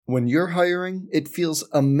When you're hiring, it feels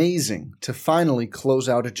amazing to finally close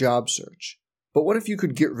out a job search. But what if you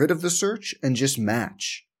could get rid of the search and just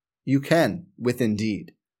match? You can with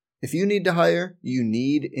Indeed. If you need to hire, you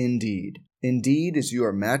need Indeed. Indeed is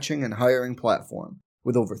your matching and hiring platform.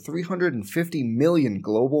 With over 350 million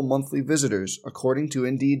global monthly visitors, according to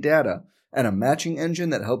Indeed data, and a matching engine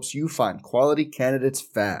that helps you find quality candidates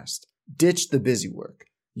fast. Ditch the busy work.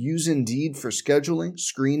 Use Indeed for scheduling,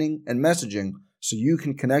 screening, and messaging so you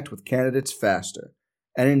can connect with candidates faster.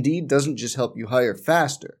 And Indeed doesn't just help you hire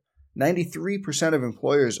faster. 93% of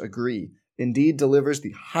employers agree Indeed delivers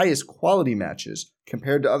the highest quality matches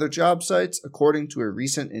compared to other job sites, according to a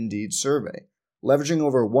recent Indeed survey. Leveraging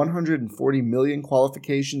over 140 million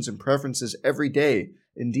qualifications and preferences every day,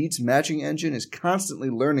 Indeed's matching engine is constantly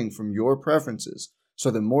learning from your preferences, so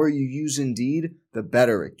the more you use Indeed, the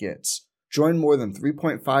better it gets. Join more than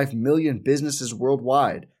 3.5 million businesses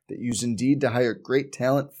worldwide that use Indeed to hire great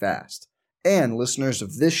talent fast. And listeners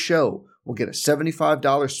of this show will get a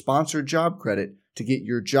 $75 sponsored job credit to get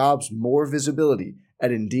your jobs more visibility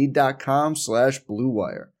at Indeed.com/Blue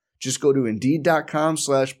Wire. Just go to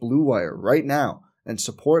Indeed.com/Blue Wire right now and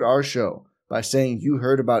support our show by saying you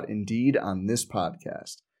heard about Indeed on this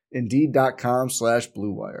podcast.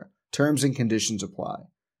 Indeed.com/Blue Wire. Terms and conditions apply.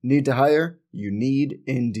 Need to hire? You need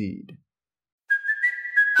Indeed.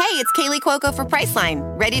 Hey, it's Kaylee Cuoco for Priceline.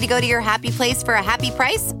 Ready to go to your happy place for a happy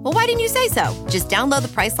price? Well, why didn't you say so? Just download the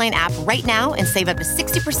Priceline app right now and save up to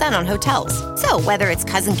 60% on hotels. So whether it's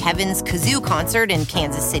Cousin Kevin's Kazoo Concert in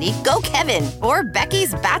Kansas City, go Kevin, or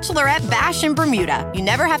Becky's Bachelorette Bash in Bermuda, you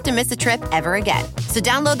never have to miss a trip ever again. So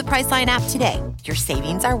download the Priceline app today. Your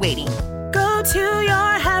savings are waiting. Go to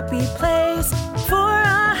your happy place for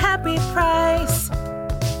a happy price.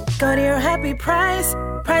 Go to your happy price,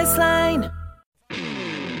 Priceline.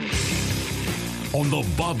 On the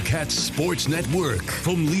Bobcats Sports Network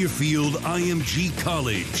from Learfield IMG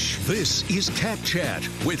College, this is Cat Chat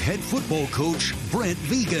with head football coach Brent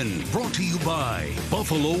Vigen. Brought to you by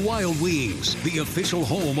Buffalo Wild Wings, the official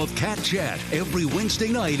home of Cat Chat, every Wednesday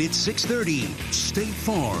night at 6:30. State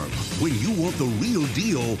Farm. When you want the real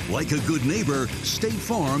deal, like a good neighbor, State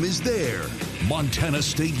Farm is there. Montana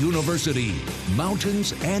State University,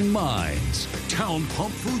 Mountains and Mines. Town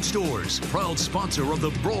Pump Food Stores, proud sponsor of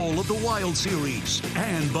the Brawl of the Wild Series.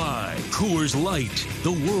 And by Coors Light,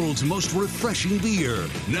 the world's most refreshing beer.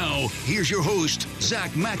 Now, here's your host,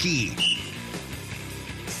 Zach Mackey.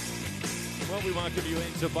 Well, we welcome you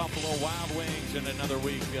into Buffalo Wild Wings in another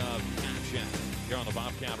week of action here on the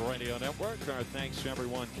Bobcat Radio Network. Our thanks to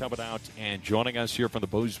everyone coming out and joining us here from the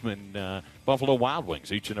Bozeman Buffalo Wild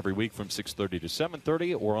Wings each and every week from 6:30 to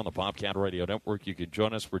 7:30 or on the Bobcat Radio Network. You can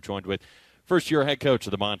join us. We're joined with first-year head coach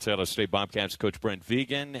of the Montana State Bobcats, Coach Brent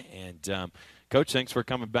Vigen. And, Coach, thanks for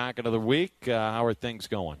coming back another week. How are things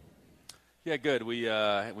going? Yeah, good. We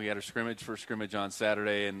had our first scrimmage on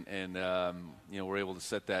Saturday, and we're able to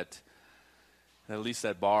set that at least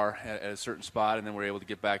that bar at a certain spot, and then we're able to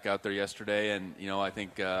get back out there yesterday. And I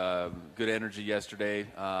think good energy yesterday.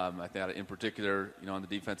 I think in particular, on the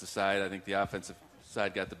defensive side, I think the offensive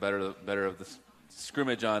side got the better of the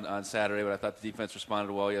scrimmage on Saturday, but I thought the defense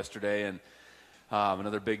responded well yesterday, and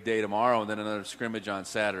another big day tomorrow, and then another scrimmage on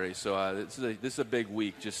Saturday. So this is a big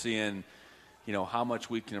week, just seeing how much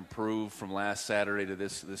we can improve from last Saturday to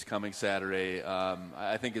this coming Saturday.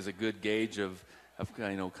 I think is a good gauge of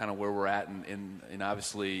kind of where we're at, and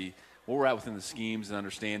obviously where we're at within the schemes and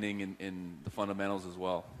understanding and the fundamentals as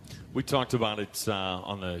well. We talked about it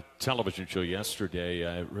on the television show yesterday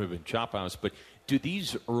at Ribbon Chop House, but do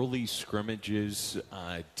these early scrimmages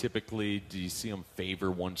typically, do you see them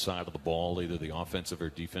favor one side of the ball, either the offensive or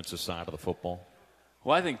defensive side of the football?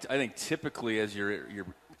 Well, I think typically as you're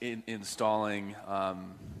installing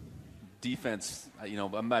defense,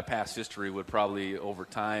 my past history would probably over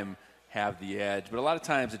time have the edge, but a lot of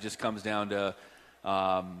times it just comes down to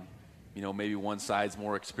maybe one side's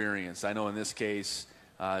more experienced. I know in this case,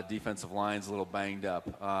 defensive line's a little banged up,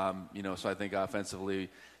 so I think offensively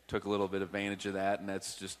took a little bit of advantage of that, and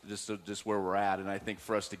that's just where we're at. And I think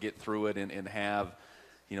for us to get through it and have,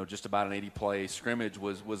 just about an 80-play scrimmage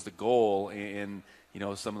was the goal. And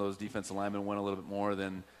some of those defensive linemen went a little bit more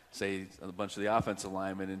than, say, a bunch of the offensive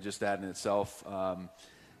linemen, and just that in itself,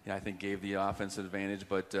 I think gave the offense an advantage.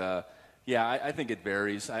 But I think it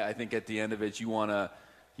varies. I think at the end of it, you want to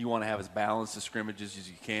have as balanced a scrimmages as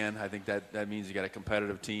you can. I think that means you got a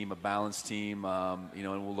competitive team, a balanced team, and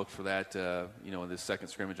we'll look for that, in this second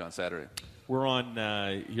scrimmage on Saturday. We're on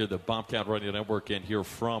here the Bobcat Radio Network and here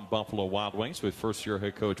from Buffalo Wild Wings with first-year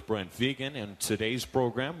head coach Brent Vigen. And today's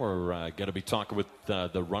program, we're going to be talking with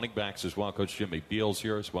the running backs as well. Coach Jimmy Beals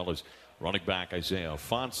here, as well as running back Isaiah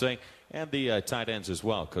Fonse, and the tight ends as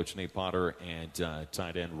well, Coach Nate Potter and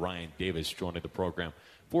tight end Ryan Davis joining the program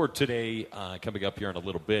for today. Coming up here in a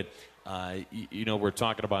little bit, we're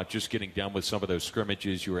talking about just getting done with some of those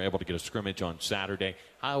scrimmages. You were able to get a scrimmage on Saturday.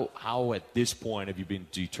 How at this point have you been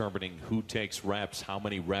determining who takes reps, how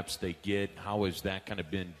many reps they get? How has that kind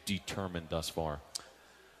of been determined thus far?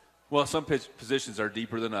 Well, some positions are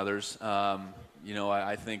deeper than others.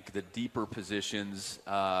 I think the deeper positions,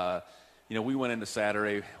 we went into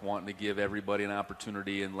Saturday wanting to give everybody an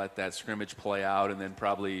opportunity and let that scrimmage play out, and then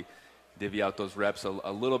probably divvy out those reps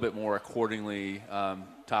a little bit more accordingly,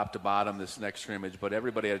 top to bottom this next scrimmage. But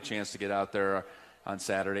everybody had a chance to get out there on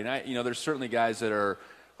Saturday. And there's certainly guys that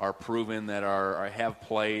are proven, that have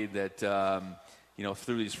played, that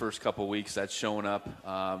through these first couple weeks that's showing up.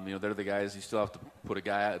 They're the guys. You still have to put a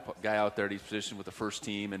guy out there at each position with the first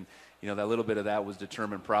team, and that little bit of that was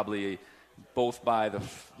determined probably both by the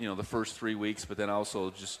first 3 weeks, but then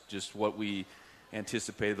also just what we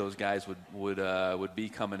anticipated those guys would be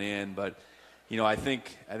coming in. But I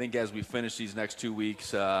think as we finish these next 2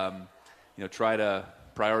 weeks, try to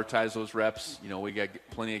prioritize those reps. We got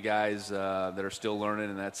plenty of guys that are still learning,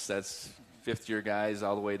 and that's fifth-year guys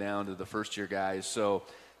all the way down to the first-year guys. So,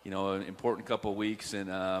 an important couple of weeks, and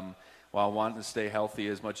while wanting to stay healthy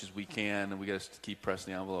as much as we can, and we got to keep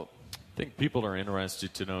pressing the envelope. I think people are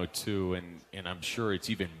interested to know, too, and I'm sure it's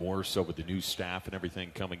even more so with the new staff and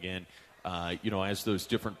everything coming in, as those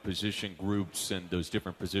different position groups and those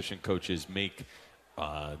different position coaches make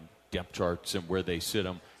depth charts and where they sit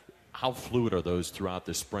them, how fluid are those throughout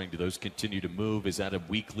the spring? Do those continue to move? Is that a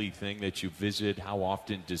weekly thing that you visit? How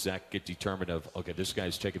often does that get determined of, okay, this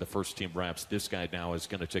guy's taking the first team reps, this guy now is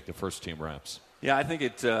going to take the first team reps? Yeah, I think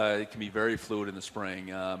it can be very fluid in the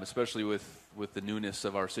spring, especially with the newness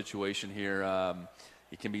of our situation here.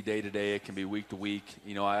 It can be day to day, it can be week to week.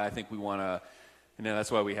 I think we want to,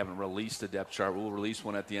 that's why we haven't released a depth chart. We'll release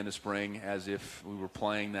one at the end of spring as if we were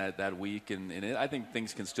playing that week, and I think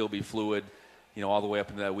things can still be fluid, all the way up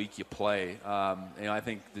into that week you play. I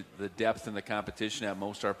think the depth and the competition at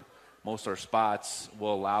most our spots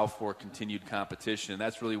will allow for continued competition, and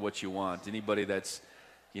that's really what you want. Anybody that's,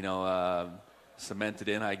 cemented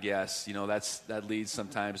in, I guess, that leads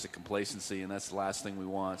sometimes to complacency, and that's the last thing we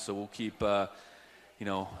want. So we'll keep,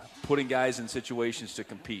 putting guys in situations to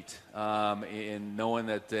compete, and knowing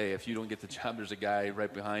that, hey, if you don't get the job, there's a guy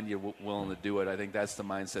right behind you willing to do it. I think that's the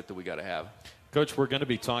mindset that we got to have. Coach, we're going to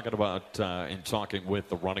be talking about and talking with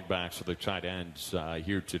the running backs or the tight ends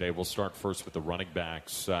here today. We'll start first with the running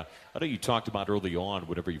backs. I know you talked about early on,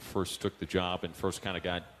 whenever you first took the job and first kind of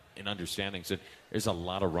got in understanding, that there's a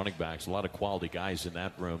lot of running backs, a lot of quality guys in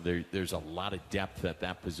that room. There's a lot of depth at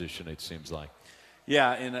that position, it seems like.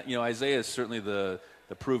 Yeah, and Isaiah is certainly the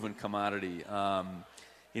proven commodity.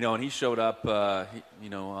 And he showed up,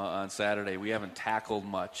 on Saturday. We haven't tackled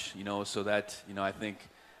much, so that, I think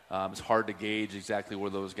it's hard to gauge exactly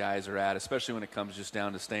where those guys are at, especially when it comes just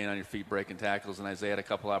down to staying on your feet, breaking tackles. And Isaiah had a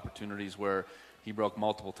couple opportunities where he broke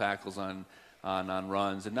multiple tackles on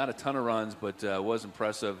runs, and not a ton of runs, but was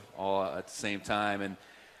impressive all at the same time. And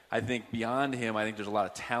I think beyond him, I think there's a lot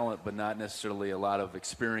of talent, but not necessarily a lot of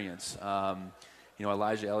experience.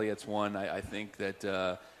 Elijah Elliott's one. I think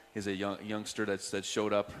that is a youngster that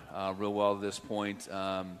showed up real well at this point.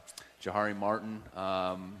 Jahari Martin,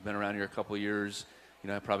 been around here a couple of years.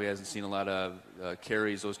 Probably hasn't seen a lot of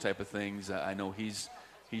carries, those type of things. I know he's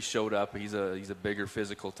showed up. He's a bigger,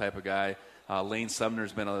 physical type of guy. Lane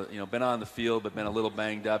Sumner's been on the field, but been a little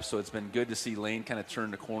banged up. So it's been good to see Lane kind of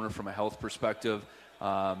turn the corner from a health perspective,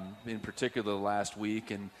 in particular the last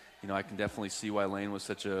week. And I can definitely see why Lane was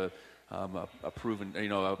such a proven,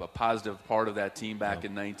 a positive part of that team back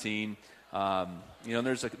in 19.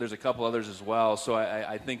 There's a couple others as well. So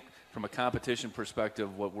I think from a competition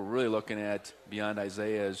perspective, what we're really looking at beyond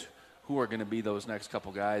Isaiah is who are going to be those next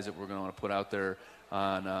couple guys that we're going to want to put out there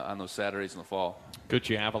on those Saturdays in the fall. Good.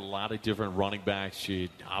 You have a lot of different running backs.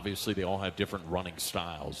 Obviously, they all have different running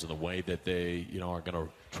styles and the way that they, are going to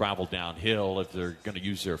travel downhill, if they're going to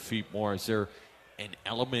use their feet more. Is there an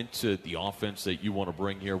element to the offense that you want to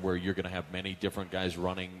bring here where you're going to have many different guys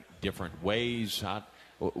running different ways?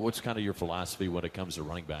 What's kind of your philosophy when it comes to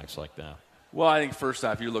running backs like that? Well, I think first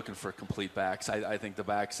off, you're looking for complete backs. I think the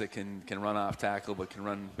backs that can run off tackle but can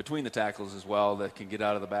run between the tackles as well, that can get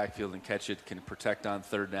out of the backfield and catch it, can protect on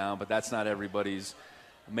third down. But that's not everybody's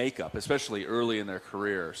makeup, especially early in their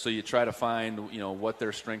career. So you try to find, what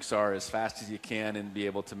their strengths are as fast as you can and be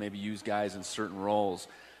able to maybe use guys in certain roles.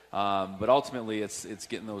 But ultimately, it's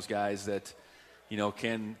getting those guys that,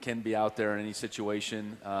 can be out there in any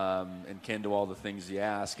situation and can do all the things you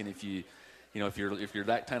ask. And if you if you're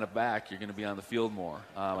that kind of back, you're going to be on the field more.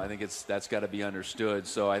 I think that's got to be understood.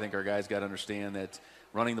 So I think our guys got to understand that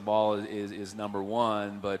running the ball is number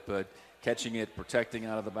one, but catching it, protecting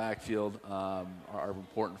out of the backfield are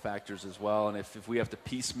important factors as well. And if we have to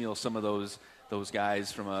piecemeal some of those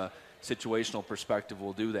guys from a situational perspective,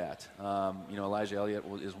 we'll do that. Elijah Elliott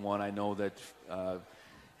is one I know that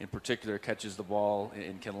in particular catches the ball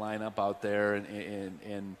and can line up out there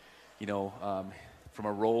and from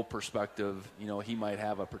a role perspective, he might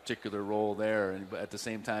have a particular role there, but at the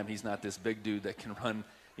same time, he's not this big dude that can run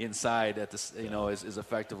inside as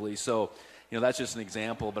effectively. So, that's just an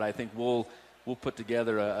example. But I think we'll put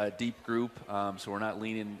together a deep group, so we're not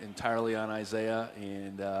leaning entirely on Isaiah,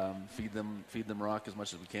 and feed them rock as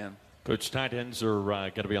much as we can. Coach, tight ends are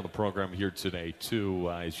going to be on the program here today too.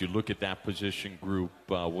 As you look at that position group,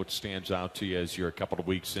 what stands out to you as you're a couple of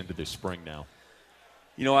weeks into this spring now?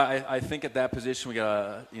 I think at that position we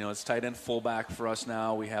got it's tight end fullback for us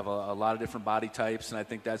now. We have a lot of different body types, and I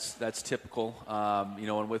think that's typical.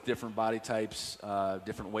 And with different body types,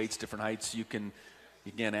 different weights, different heights, you can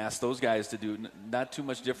ask those guys to do not too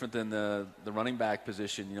much different than the running back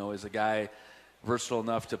position. Is a guy versatile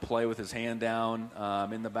enough to play with his hand down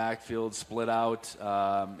in the backfield, split out,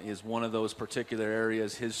 is one of those particular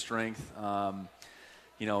areas his strength.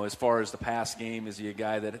 As far as the pass game, is he a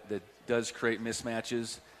guy that does create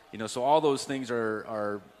mismatches? So all those things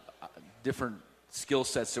are different skill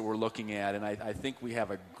sets that we're looking at, and I think we have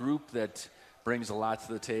a group that brings a lot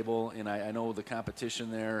to the table, and I know the competition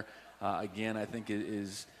there, again, I think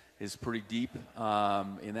is pretty deep,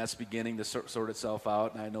 and that's beginning to sort itself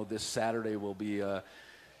out, and I know this Saturday will be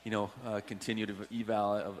continued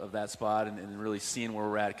eval of that spot and really seeing where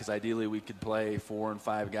we're at, because ideally we could play 4 and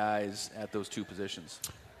 5 guys at those two positions.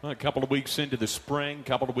 A couple of weeks into the spring, a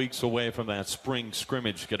couple of weeks away from that spring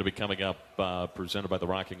scrimmage going to be coming up, presented by the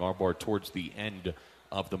Rocking Armbar towards the end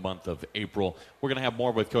of the month of April. We're going to have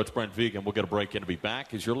more with Coach Brent Vigen. We'll get a break in to be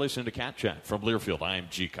back as you're listening to Cat Chat from Learfield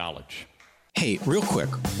IMG College. Hey, real quick,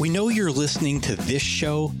 we know you're listening to this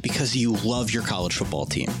show because you love your college football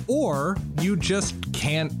team. Or you just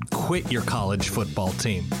can't quit your college football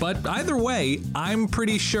team. But either way, I'm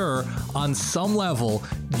pretty sure on some level,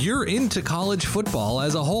 you're into college football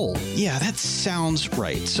as a whole. Yeah, that sounds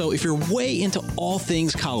right. So if you're way into all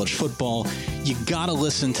things college football, you gotta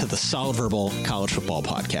listen to the Solid Verbal College Football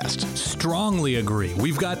Podcast. Strongly agree.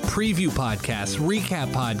 We've got preview podcasts,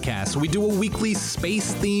 recap podcasts. We do a weekly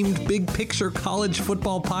space-themed big picture college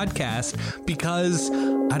football podcast because,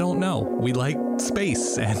 I don't know, we like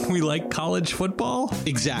space and we like college football.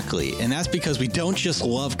 Exactly. And that's because we don't just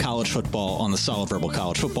love college football on the Solid Verbal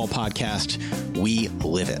College Football Podcast. We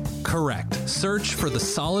live it. Correct. Search for the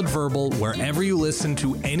Solid Verbal wherever you listen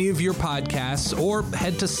to any of your podcasts, or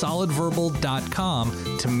head to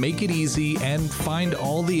solidverbal.com to make it easy and find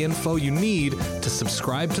all the info you need to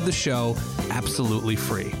subscribe to the show absolutely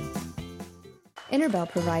free. Interbell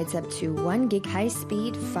provides up to 1 gig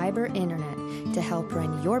high-speed fiber internet to help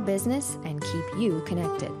run your business and keep you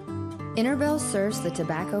connected. Interbell serves the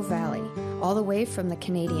Tobacco Valley, all the way from the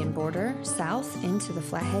Canadian border south into the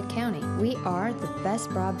Flathead County. We are the best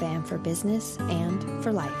broadband for business and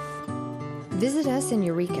for life. Visit us in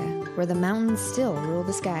Eureka, where the mountains still rule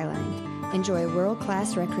the skyline. Enjoy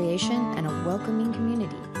world-class recreation and a welcoming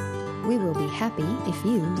community. We will be happy if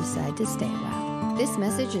you decide to stay a while. This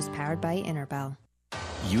message is powered by Interbell.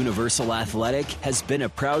 Universal Athletic has been a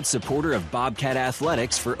proud supporter of Bobcat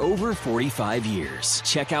Athletics for over 45 years.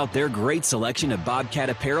 Check out their great selection of Bobcat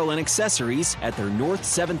apparel and accessories at their North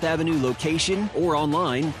 7th Avenue location or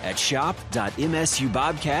online at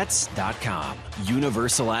shop.msubobcats.com.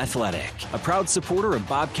 Universal Athletic, a proud supporter of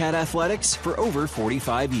Bobcat Athletics for over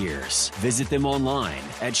 45 years. Visit them online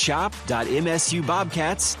at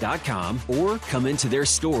shop.msubobcats.com or come into their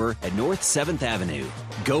store at North 7th Avenue.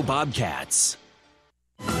 Go Bobcats!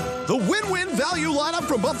 The win-win value lineup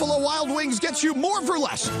from Buffalo Wild Wings gets you more for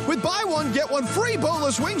less. With buy one, get one free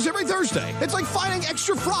boneless wings every Thursday. It's like finding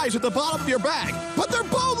extra fries at the bottom of your bag. But they're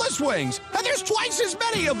boneless wings, and there's twice as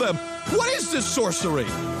many of them. What is this sorcery?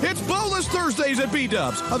 It's Boneless Thursdays at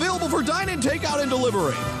B-Dubs. Available for dine-in, takeout, and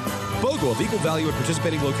delivery. BOGO of equal value at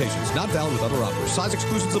participating locations. Not valid with other offers. Size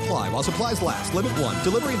exclusions apply while supplies last. Limit 1.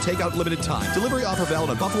 Delivery and takeout limited time. Delivery offer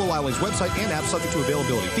valid on Buffalo Wild Wings website and app subject to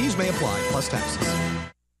availability. Fees may apply, plus taxes.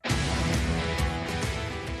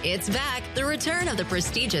 It's back, the return of the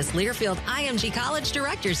prestigious Learfield IMG College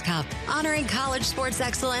Directors Cup, honoring college sports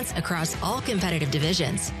excellence across all competitive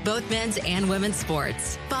divisions, both men's and women's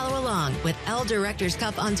sports. Follow along with L Directors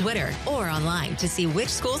Cup on Twitter or online to see which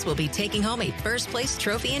schools will be taking home a first place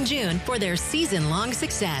trophy in June for their season-long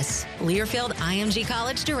success. Learfield IMG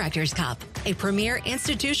College Directors Cup, a premier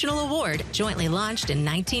institutional award jointly launched in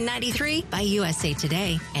 1993 by USA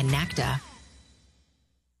Today and NACDA.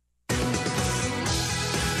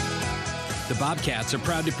 The Bobcats are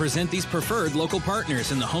proud to present these preferred local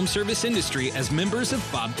partners in the home service industry as members of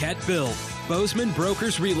Bobcat Build. Bozeman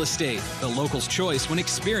Brokers Real Estate, the local's choice when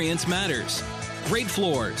experience matters. Great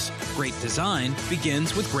floors. Great design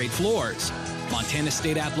begins with great floors. Montana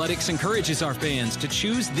State Athletics encourages our fans to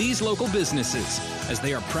choose these local businesses as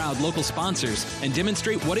they are proud local sponsors and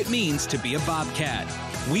demonstrate what it means to be a Bobcat.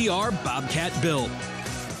 We are Bobcat Built.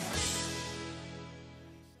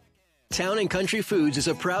 Town & Country Foods is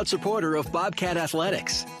a proud supporter of Bobcat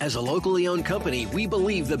Athletics. As a locally owned company, we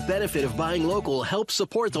believe the benefit of buying local helps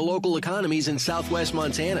support the local economies in southwest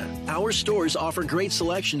Montana. Our stores offer great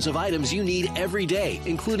selections of items you need every day,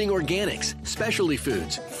 including organics, specialty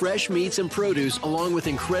foods, fresh meats and produce, along with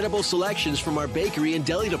incredible selections from our bakery and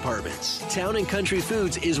deli departments. Town & Country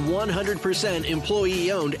Foods is 100%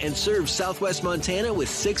 employee-owned and serves southwest Montana with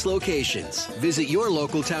 6 locations. Visit your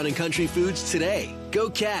local Town & Country Foods today. Go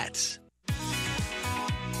Cats!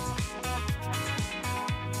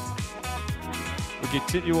 We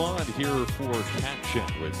continue on here for Cat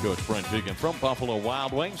Chat with Coach Brent Vigen from Buffalo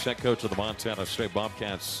Wild Wings, head coach of the Montana State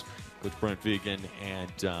Bobcats, Coach Brent Vigen,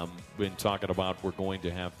 and been talking about we're going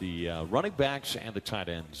to have the running backs and the tight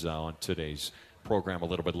ends on today's program a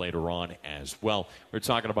little bit later on as well. We're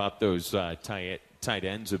talking about those tight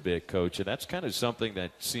ends a bit, Coach, and that's kind of something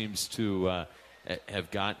that seems to have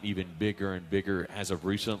gotten even bigger and bigger as of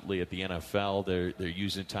recently at the NFL. They're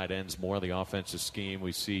using tight ends more in the offensive scheme.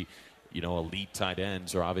 We see elite tight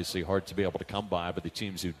ends are obviously hard to be able to come by, but the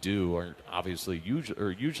teams who do are obviously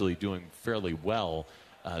usually doing fairly well.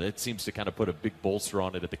 That seems to kind of put a big bolster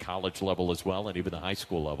on it at the college level as well, and even the high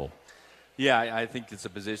school level. Yeah, I think it's a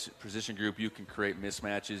position group. You can create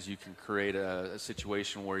mismatches. You can create a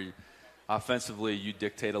situation where offensively you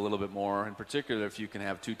dictate a little bit more, in particular if you can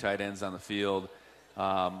have 2 tight ends on the field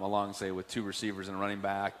along, say, with 2 receivers and a running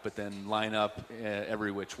back, but then line up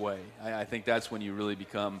every which way. I think that's when you really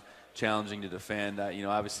become challenging to defend.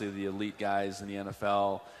 Obviously the elite guys in the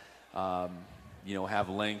NFL, have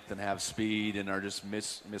length and have speed and are just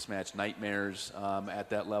mismatched nightmares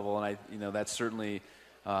at that level. And that certainly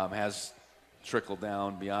has trickled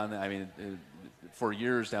down beyond that. I mean, for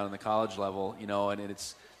years down in the college level, and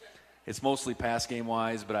it's mostly pass game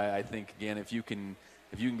wise. But I think again, if you can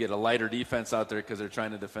get a lighter defense out there because they're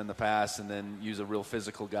trying to defend the pass, and then use a real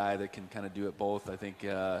physical guy that can kind of do it both, I think,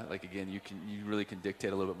 you really can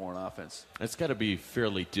dictate a little bit more on offense. It's got to be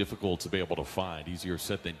fairly difficult to be able to find. Easier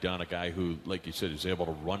said than done. A guy who, like you said, is able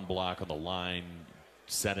to run block on the line,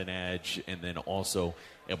 set an edge, and then also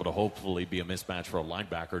able to hopefully be a mismatch for a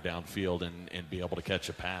linebacker downfield and be able to catch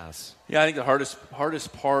a pass. Yeah, I think the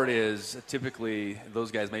hardest part is typically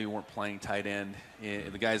those guys maybe weren't playing tight end.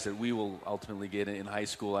 The guys that we will ultimately get in high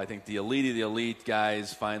school, I think the elite of the elite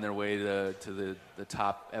guys find their way to the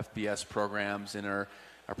top FBS programs and are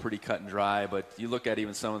pretty cut and dry. But you look at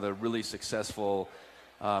even some of the really successful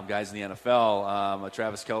guys in the NFL.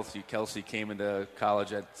 Travis Kelce came into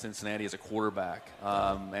college at Cincinnati as a quarterback.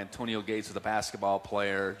 Antonio Gates was a basketball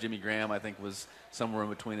player. Jimmy Graham, I think, was somewhere in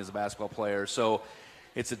between as a basketball player. So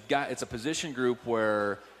it's a position group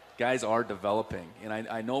where guys are developing. And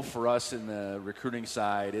I know for us in the recruiting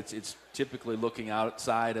side, it's typically looking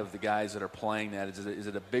outside of the guys that are playing that. Is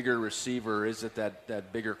it a bigger receiver? Is it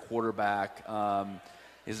that bigger quarterback?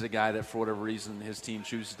 Is a guy that, for whatever reason, his team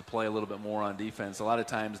chooses to play a little bit more on defense. A lot of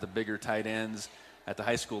times the bigger tight ends at the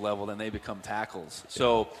high school level, then they become tackles.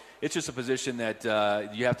 So it's just a position that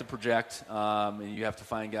you have to project, and you have to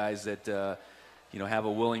find guys that have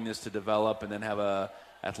a willingness to develop and then have a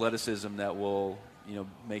athleticism that will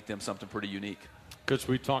make them something pretty unique. Coach,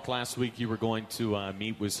 we talked last week you were going to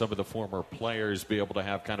meet with some of the former players, be able to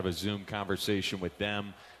have kind of a Zoom conversation with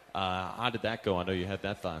them. How did that go? I know you had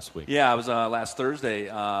that last week. Yeah, it was last Thursday.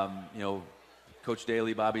 Coach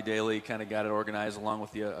Daly, Bobby Daly, kind of got it organized along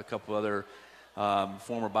with a couple other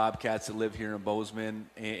former Bobcats that live here in Bozeman,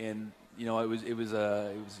 and it was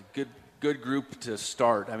a good group to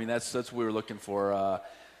start. I mean, that's what we were looking for.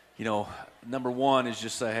 Number one is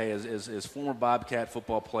just say, hey, as former Bobcat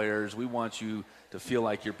football players, we want you to feel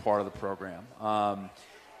like you're part of the program.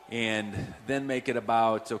 And then make it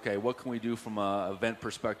about, okay, what can we do from an event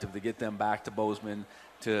perspective to get them back to Bozeman,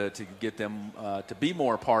 to get them to be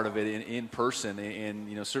more a part of it in person.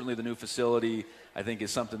 And certainly the new facility, I think,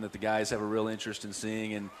 is something that the guys have a real interest in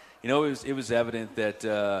seeing. And it was evident that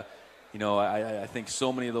I think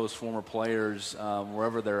so many of those former players,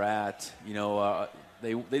 wherever they're at,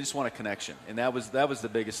 they just want a connection. And that was the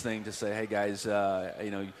biggest thing, to say, hey guys,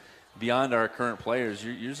 beyond our current players,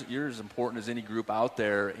 you're as important as any group out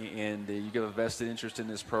there, and you have a vested interest in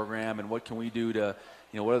this program. And what can we do to,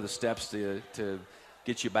 what are the steps to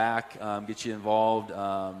get you back, get you involved?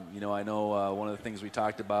 I know one of the things we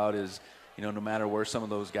talked about is, no matter where some of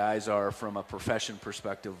those guys are from a profession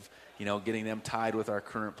perspective, getting them tied with our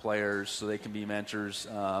current players so they can be mentors,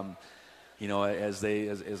 as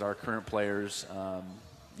our current players,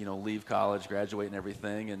 leave college, graduate, and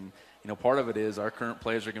everything. And part of it is our current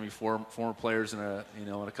players are going to be former players in a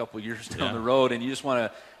couple of years down the road, and you just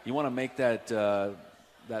want to make that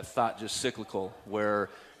thought just cyclical, where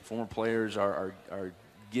former players are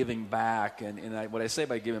giving back. And what I say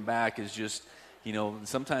by giving back is just,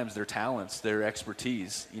 sometimes their talents, their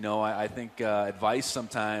expertise. I think advice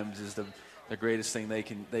sometimes is the greatest thing they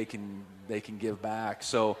can give back.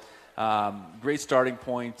 So great starting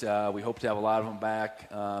point. We hope to have a lot of them back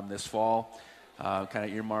this fall. Kind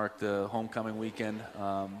of earmarked the homecoming weekend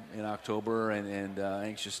in October, and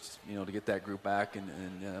anxious, to get that group back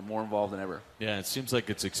and more involved than ever. Yeah, it seems like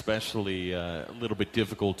it's especially a little bit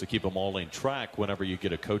difficult to keep them all in track whenever you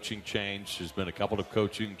get a coaching change. There's been a couple of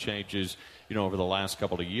coaching changes, over the last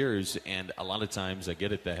couple of years, and a lot of times, I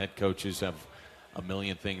get it, the head coaches have a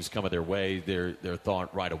million things coming their way. Their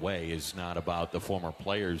thought right away is not about the former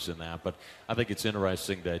players in that. But I think it's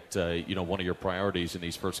interesting that, one of your priorities in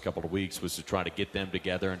these first couple of weeks was to try to get them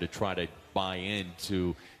together and to try to buy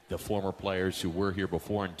into the former players who were here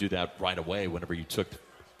before, and do that right away whenever you took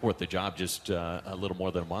forth the job just a little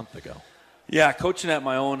more than a month ago. Yeah, coaching at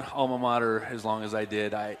my own alma mater as long as I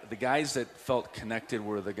did, the guys that felt connected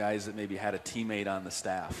were the guys that maybe had a teammate on the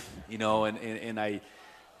staff,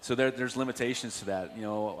 So there's limitations to that.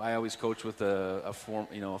 I always coach with a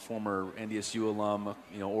former NDSU alum,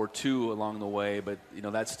 or two along the way, but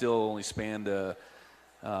that still only spanned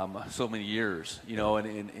so many years.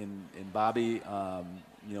 And Bobby,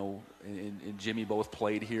 and Jimmy both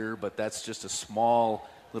played here, but that's just a small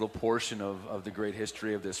little portion of the great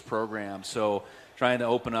history of this program. So trying to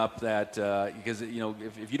open up that, because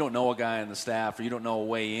if you don't know a guy on the staff, or you don't know a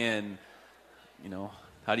way in,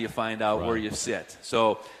 how do you find out where you sit?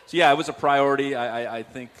 So yeah, it was a priority. I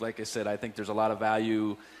think, like I said, I think there's a lot of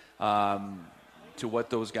value to what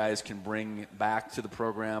those guys can bring back to the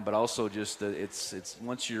program, but also just it's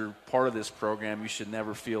once you're part of this program, you should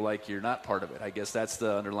never feel like you're not part of it. I guess that's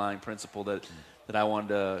the underlying principle that I wanted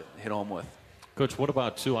to hit home with. Coach, what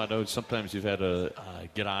about, too, I know sometimes you've had to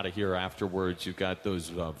get out of here afterwards. You've got those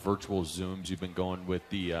virtual Zooms you've been going with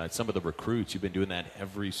some of the recruits. You've been doing that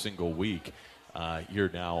every single week. You're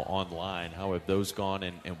now online. How have those gone,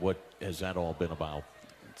 and what has that all been about?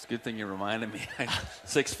 It's a good thing you reminded me.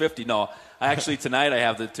 6:50. No, actually tonight I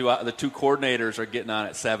have the two coordinators are getting on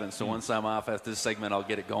at 7. So once I'm off after this segment, I'll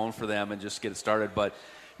get it going for them and just get it started. But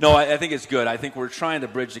no, I think it's good. I think we're trying to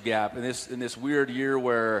bridge the gap in this weird year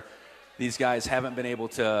where these guys haven't been able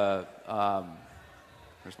to.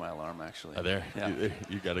 Where's my alarm, actually? There. Yeah.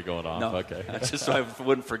 You got it going off. No, okay. Just so I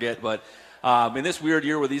wouldn't forget. But in this weird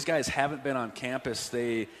year where these guys haven't been on campus,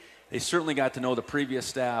 they certainly got to know the previous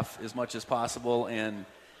staff as much as possible, and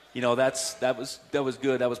that was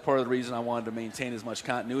good. That was part of the reason I wanted to maintain as much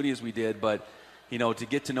continuity as we did. But to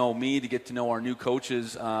get to know me, to get to know our new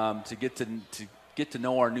coaches, to get to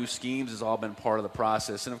know our new schemes has all been part of the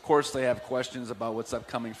process. And of course, they have questions about what's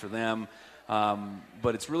upcoming for them.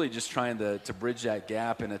 But it's really just trying to bridge that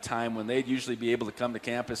gap in a time when they'd usually be able to come to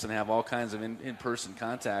campus and have all kinds of in-person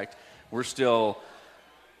contact. We're still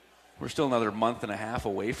another month and a half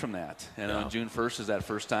away from that. And on June 1st is that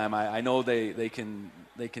first time. I know they can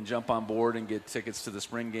jump on board and get tickets to the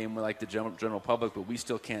spring game like the general public, but we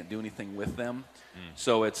still can't do anything with them.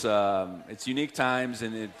 So it's unique times,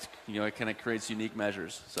 and it kind of creates unique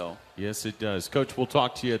measures. So yes, it does. Coach, we'll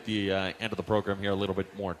talk to you at the end of the program here a little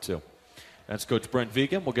bit more too. That's Coach Brent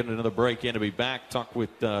Vigen. We'll get another break in to be back, talk with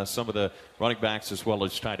some of the running backs as well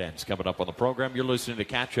as tight ends coming up on the program. You're listening to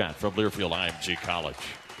Cat Chat from Learfield IMG College.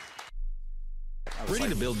 Ready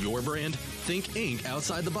to build your brand? Think Inc.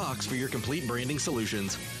 outside the box for your complete branding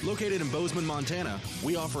solutions. Located in Bozeman, Montana,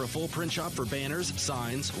 we offer a full print shop for banners,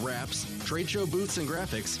 signs, wraps, trade show booths and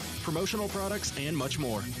graphics, promotional products, and much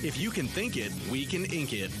more. If you can think it, we can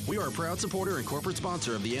ink it. We are a proud supporter and corporate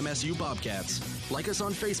sponsor of the MSU Bobcats. Like us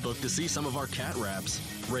on Facebook to see some of our cat wraps.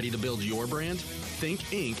 Ready to build your brand? Think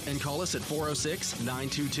Inc. and call us at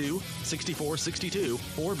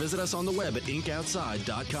 406-922-6462 or visit us on the web at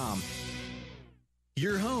inkoutside.com.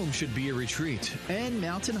 Your home should be a retreat, and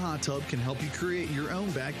Mountain Hot Tub can help you create your own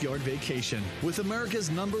backyard vacation. With America's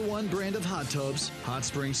 #1 brand of hot tubs, Hot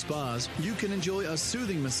Spring Spas, you can enjoy a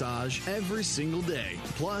soothing massage every single day.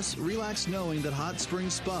 Plus, relax knowing that Hot Spring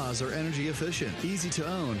Spas are energy efficient, easy to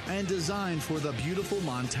own, and designed for the beautiful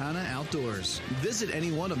Montana outdoors. Visit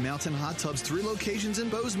any one of Mountain Hot Tub's 3 locations in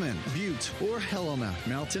Bozeman, Butte, or Helena.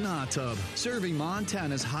 Mountain Hot Tub, serving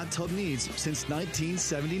Montana's hot tub needs since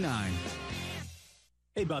 1979.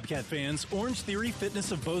 Hey Bobcat fans, Orange Theory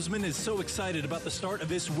Fitness of Bozeman is so excited about the start of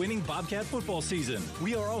this winning Bobcat football season.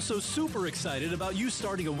 We are also super excited about you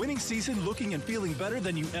starting a winning season looking and feeling better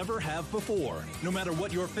than you ever have before. No matter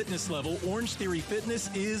what your fitness level, Orange Theory Fitness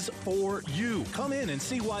is for you. Come in and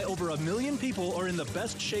see why over 1 million people are in the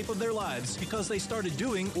best shape of their lives because they started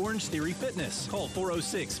doing Orange Theory Fitness. Call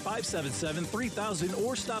 406-577-3000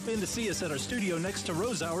 or stop in to see us at our studio next to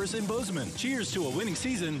Rose Hours in Bozeman. Cheers to a winning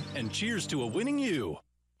season and cheers to a winning you.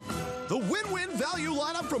 The win-win value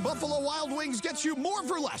lineup from Buffalo Wild Wings gets you more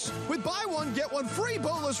for less. With buy one, get one free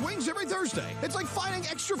boneless wings every Thursday. It's like finding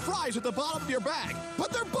extra fries at the bottom of your bag.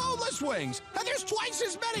 But they're boneless wings, and there's twice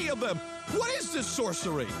as many of them. What is this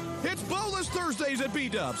sorcery? It's Boneless Thursdays at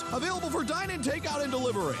B-Dubs. Available for dine-in, takeout, and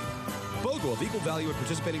delivery. BOGO of equal value at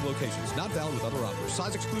participating locations. Not valid with other offers.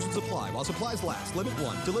 Size exclusions apply while supplies last. Limit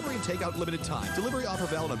 1. Delivery and takeout limited time. Delivery offer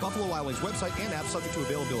valid on Buffalo Wild Wings website and app subject to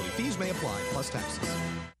availability. Fees may apply, plus taxes.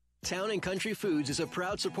 Town & Country Foods is a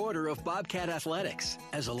proud supporter of Bobcat Athletics.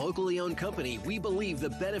 As a locally owned company, we believe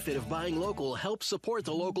the benefit of buying local helps support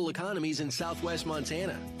the local economies in southwest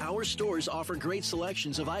Montana. Our stores offer great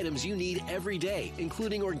selections of items you need every day,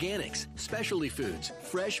 including organics, specialty foods,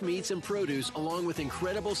 fresh meats and produce, along with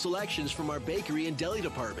incredible selections from our bakery and deli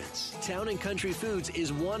departments. Town & Country Foods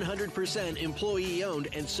is 100% employee-owned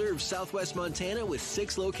and serves southwest Montana with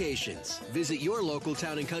 6 locations. Visit your local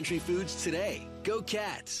Town & Country Foods today. Go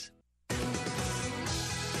Cats!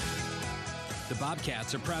 The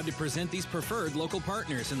Bobcats are proud to present these preferred local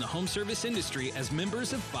partners in the home service industry as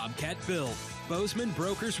members of Bobcat Build. Bozeman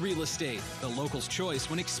Brokers Real Estate, the local's choice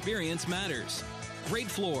when experience matters. Great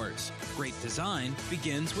floors. Great design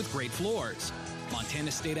begins with great floors.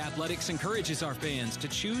 Montana State Athletics encourages our fans to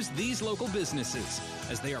choose these local businesses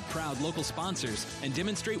as they are proud local sponsors and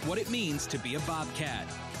demonstrate what it means to be a Bobcat.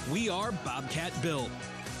 We are Bobcat Built.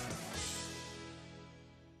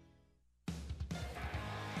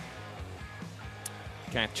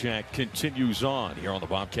 Cat Chat continues on here on the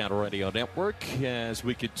Bobcat Radio Network as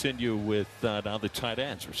we continue with now the tight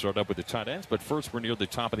ends. We're starting up with the tight ends, but first we're near the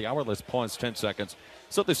top of the hour. Let's pause 10 seconds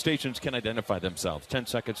so the stations can identify themselves.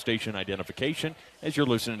 10-second station identification as you're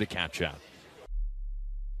listening to Cat Chat.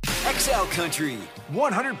 XL Country,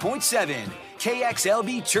 100.7,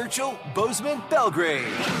 KXLB Churchill, Bozeman,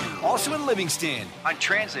 Belgrade. Also in Livingston on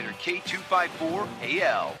translator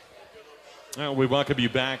K254AL. Well, we welcome you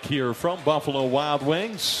back here from Buffalo Wild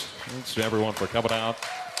Wings. Thanks to everyone for coming out.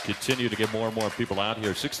 Continue to get more and more people out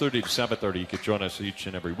here. 6:30 to 7:30. You can join us each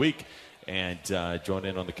and every week and join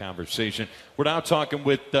in on the conversation. We're now talking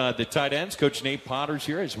with the tight ends. Coach Nate Potter's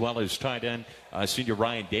here, as well as tight end senior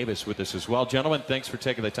Ryan Davis with us as well. Gentlemen, thanks for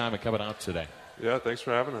taking the time and coming out today. Yeah, thanks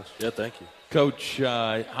for having us. Yeah, thank you. Coach,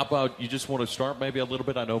 how about you just want to start maybe a little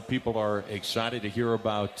bit? I know people are excited to hear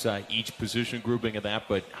about each position grouping of that,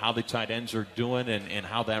 but how the tight ends are doing and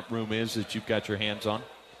how that room is that you've got your hands on?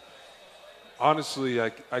 Honestly, I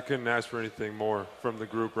couldn't ask for anything more from the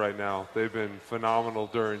group right now. They've been phenomenal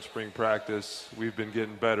during spring practice. We've been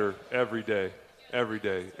getting better every day.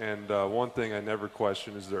 And one thing I never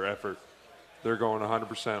question is their effort. They're going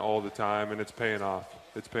 100% all the time, and it's paying off.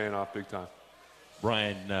 It's paying off big time.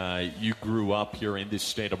 Brian, you grew up here in this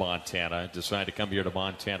state of Montana, decided to come here to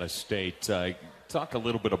Montana State. Talk a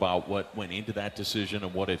little bit about what went into that decision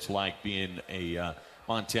and what it's like being a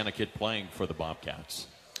Montana kid playing for the Bobcats.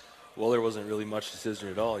 Well, there wasn't really much decision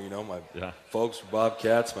at all. You know, my folks were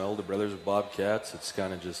Bobcats. My older brothers were Bobcats. It's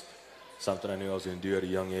kind of just something I knew I was going to do at a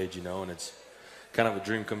young age, you know, and it's kind of a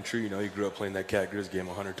dream come true. You know, you grew up playing that Cat Grizz game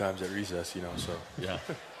 100 times at recess, you know, so. Yeah.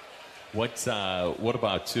 What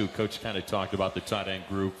about, too, Coach kind of talked about the tight end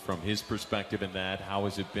group from his perspective in that. How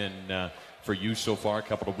has it been for you so far, a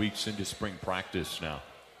couple of weeks into spring practice now?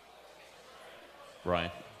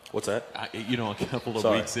 Right. What's that? A couple of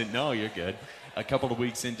weeks in. No, you're good. A couple of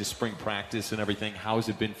weeks into spring practice and everything, how has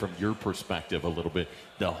it been from your perspective a little bit,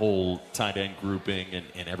 the whole tight end grouping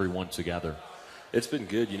and everyone together? It's been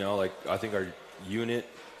good, I think our unit,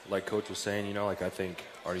 like Coach was saying, I think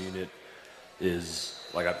our unit is,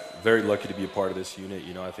 I'm very lucky to be a part of this unit.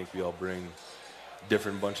 I think we all bring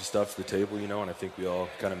different bunch of stuff to the table, and I think we all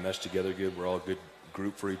kind of mesh together good. We're all a good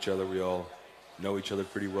group for each other. We all know each other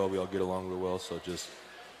pretty well. We all get along real well, so it just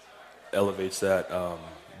elevates that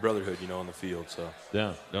brotherhood, on the field. So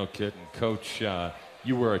yeah, no kidding. Coach,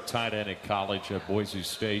 you were a tight end at college at Boise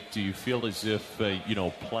State. Do you feel as if,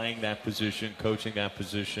 playing that position, coaching that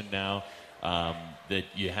position now, that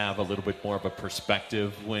you have a little bit more of a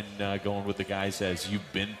perspective when going with the guys as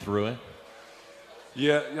you've been through it?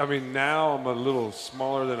 Yeah, now I'm a little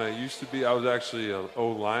smaller than I used to be. I was actually an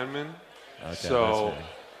O-lineman. Okay, so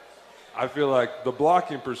I feel like the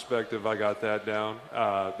blocking perspective, I got that down.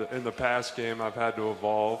 In the pass game, I've had to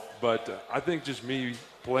evolve. But I think just me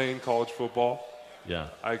playing college football, yeah,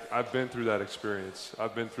 I've been through that experience.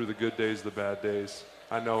 I've been through the good days, the bad days.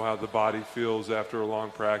 I know how the body feels after a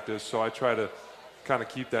long practice. So I try to kind of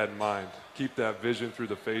keep that in mind, keep that vision through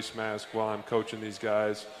the face mask while I'm coaching these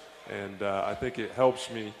guys. And I think it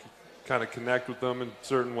helps me kind of connect with them in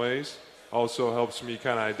certain ways. Also helps me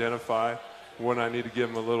kind of identify when I need to give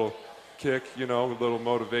them a little kick, a little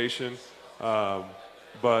motivation.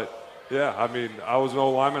 But, yeah, I was an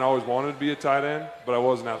old lineman. I always wanted to be a tight end, but I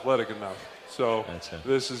wasn't athletic enough. So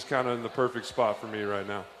this is kind of in the perfect spot for me right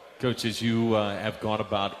now. Coach, as you have gone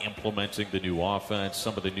about implementing the new offense,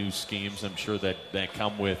 some of the new schemes, I'm sure that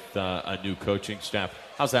come with a new coaching staff.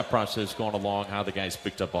 How's that process going along? How the guys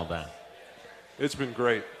picked up on that? It's been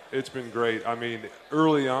great. It's been great.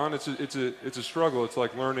 Early on, it's a struggle. It's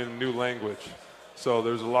like learning a new language. So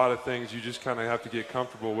there's a lot of things you just kind of have to get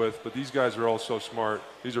comfortable with. But these guys are all so smart.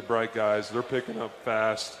 These are bright guys. They're picking up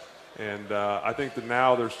fast. And I think that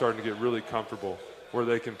now they're starting to get really comfortable where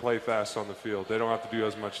they can play fast on the field. They don't have to do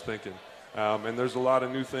as much thinking. And there's a lot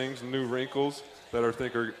of new things, new wrinkles that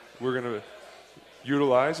we're going to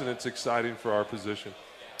utilize, and it's exciting for our position.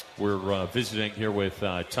 We're visiting here with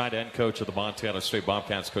tight end coach of the Montana State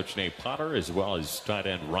Bobcats, Coach Nate Potter, as well as tight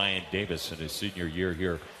end Ryan Davis in his senior year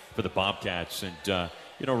here for the Bobcats. And,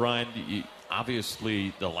 Ryan,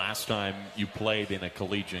 obviously the last time you played in a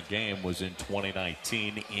collegiate game was in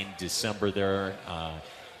 2019 in December there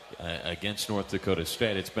against North Dakota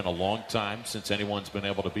State. It's been a long time since anyone's been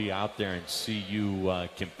able to be out there and see you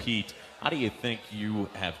compete. How do you think you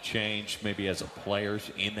have changed maybe as a player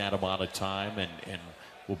in that amount of time, and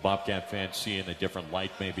will Bobcat fans see in a different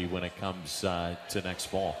light maybe when it comes to next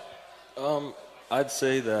fall? I'd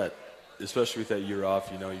say that, especially with that year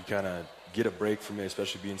off, you kind of get a break from it,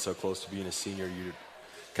 especially being so close to being a senior. You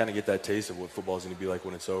kind of get that taste of what football is going to be like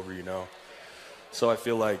when it's over, So I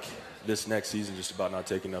feel like this next season just about not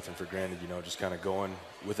taking nothing for granted, just kind of going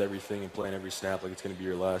with everything and playing every snap like it's going to be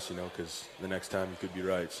your last, because the next time you could be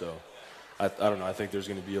right. So I don't know. I think there's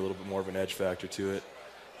going to be a little bit more of an edge factor to it.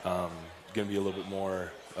 Going to be a little bit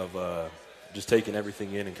more of just taking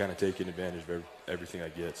everything in and kind of taking advantage of everything I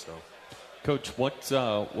get. So, Coach,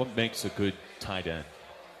 what makes a good tight end?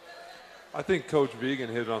 I think Coach Vigen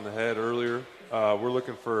hit it on the head earlier. We're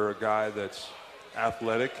looking for a guy that's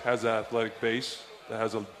athletic, has an athletic base, that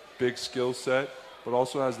has a big skill set, but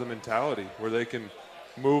also has the mentality where they can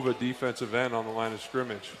move a defensive end on the line of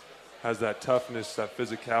scrimmage, has that toughness, that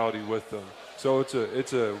physicality with them. So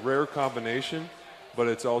it's a rare combination, but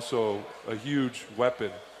it's also a huge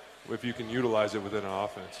weapon if you can utilize it within an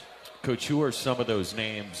offense. Coach, who are some of those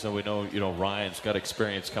names? So we know, Ryan's got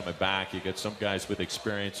experience coming back. You got some guys with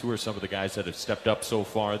experience. Who are some of the guys that have stepped up so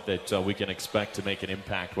far that we can expect to make an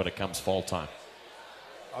impact when it comes fall time?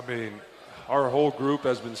 Our whole group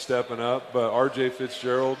has been stepping up, but R.J.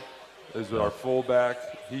 Fitzgerald is our fullback.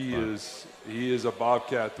 He is a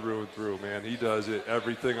Bobcat through and through, man. He does it,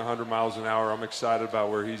 everything 100 miles an hour. I'm excited about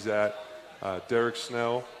where he's at. Derek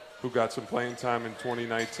Snell, who got some playing time in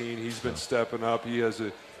 2019, he's been stepping up. He has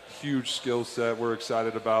a huge skill set we're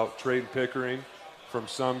excited about. Trayton Pickering from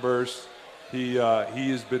Sunburst, he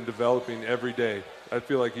has been developing every day. I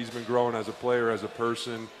feel like he's been growing as a player, as a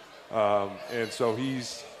person, and so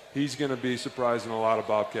he's going to be surprising a lot of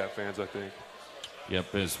Bobcat fans, I think.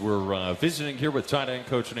 Yep, as we're visiting here with tight end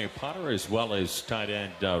coach Nate Potter as well as tight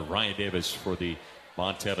end Ryan Davis for the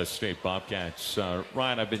Montana State Bobcats.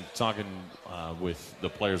 Ryan, I've been talking with the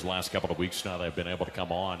players the last couple of weeks now that I've been able to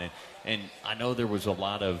come on, and I know there was a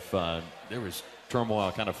lot of there was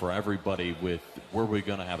turmoil kind of for everybody with were we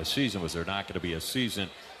going to have a season? Was there not going to be a season?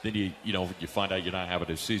 Then you find out you're not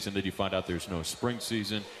having a season. Then you find out there's no spring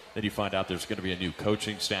season. Then you find out there's going to be a new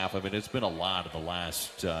coaching staff. I mean, it's been a lot of the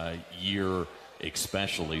last year,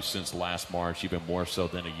 especially since last March, even more so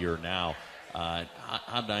than a year now.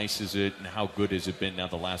 How nice is it and how good has it been now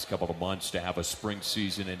the last couple of months to have a spring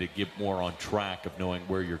season and to get more on track of knowing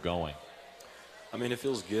where you're going? I mean, it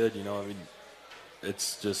feels good,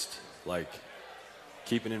 it's just like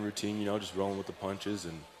keeping in routine, just rolling with the punches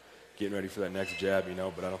and getting ready for that next jab,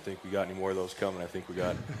 but I don't think we got any more of those coming. I think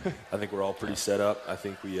we're all pretty set up. I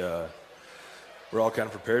think we're all kind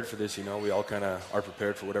of prepared for this, we all kind of are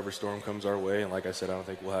prepared for whatever storm comes our way. And like I said, I don't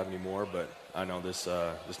think we'll have any more, but I know this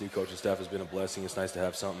new coaching staff has been a blessing. It's nice to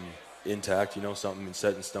have something intact, something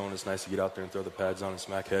set in stone. It's nice to get out there and throw the pads on and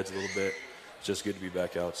smack heads a little bit. It's just good to be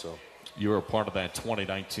back out, so. You were a part of that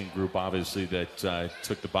 2019 group, obviously, that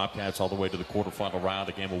took the Bobcats all the way to the quarterfinal round,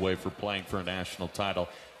 a game away from playing for a national title.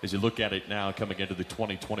 As you look at it now, coming into the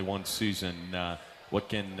 2021 season, what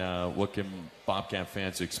can Bobcat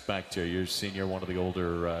fans expect here? You're a senior, one of the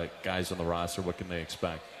older guys on the roster. What can they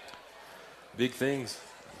expect? Big things,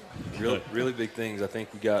 really big things. I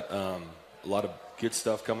think we got a lot of good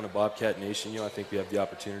stuff coming to Bobcat Nation. I think we have the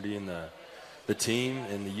opportunity in the team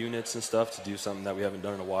and the units and stuff to do something that we haven't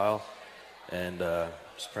done in a while. And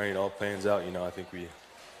just praying it all pans out. I think we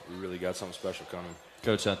really got something special coming.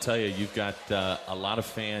 Coach, I'll tell you, you've got a lot of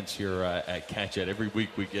fans here at Catch It. Every week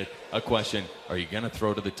we get a question, are you going to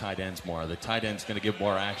throw to the tight ends more? Are the tight ends going to get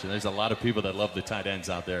more action? There's a lot of people that love the tight ends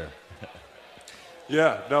out there.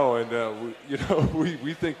 Yeah, no, and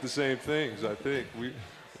we think the same things. I think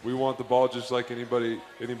we want the ball just like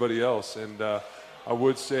anybody else. And I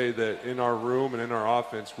would say that in our room and in our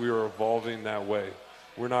offense, we are evolving that way.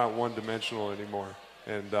 We're not one-dimensional anymore.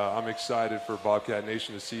 And I'm excited for Bobcat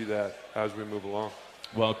Nation to see that as we move along.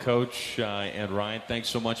 Well, Coach and Ryan, thanks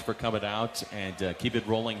so much for coming out, and keep it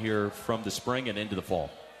rolling here from the spring and into the fall.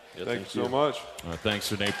 Yeah, thank you so much. Thanks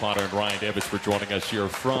to Nate Potter and Ryan Davis for joining us here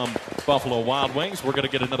from Buffalo Wild Wings. We're going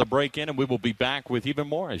to get another break in, and we will be back with even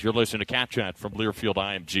more as you're listening to Cat Chat from Learfield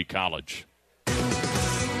IMG College.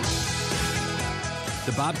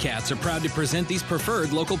 The Bobcats are proud to present these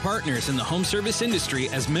preferred local partners in the home service industry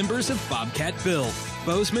as members of Bobcat Build.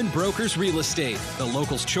 Bozeman Brokers Real Estate, the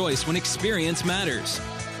local's choice when experience matters.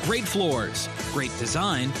 Great floors. Great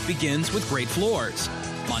design begins with great floors.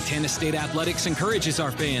 Montana State Athletics encourages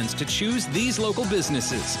our fans to choose these local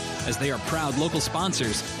businesses as they are proud local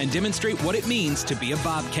sponsors and demonstrate what it means to be a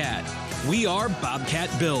Bobcat. We are Bobcat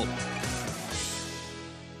Built.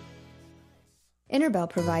 Interbel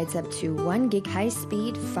provides up to 1 gig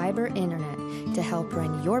high-speed fiber internet to help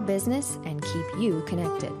run your business and keep you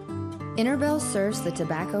connected. Interbel serves the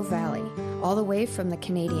Tobacco Valley, all the way from the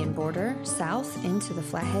Canadian border south into the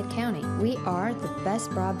Flathead County. We are the best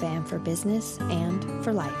broadband for business and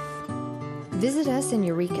for life. Visit us in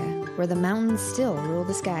Eureka, where the mountains still rule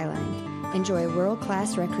the skyline. Enjoy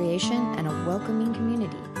world-class recreation and a welcoming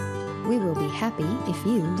community. We will be happy if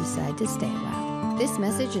you decide to stay a while. This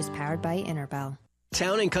message is powered by Interbel.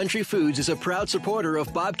 Town & Country Foods is a proud supporter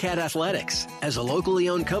of Bobcat Athletics. As a locally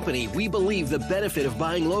owned company, we believe the benefit of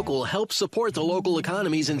buying local helps support the local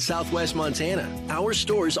economies in southwest Montana. Our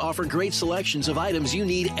stores offer great selections of items you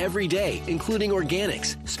need every day, including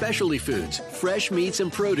organics, specialty foods, fresh meats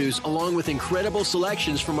and produce, along with incredible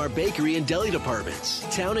selections from our bakery and deli departments.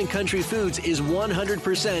 Town & Country Foods is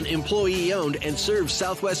 100% employee-owned and serves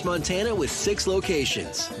southwest Montana with 6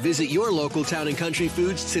 locations. Visit your local Town & Country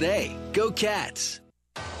Foods today. Go Cats!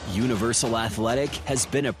 Universal Athletic has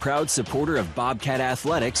been a proud supporter of Bobcat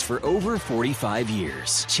Athletics for over 45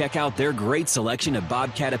 years. Check out their great selection of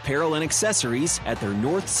Bobcat apparel and accessories at their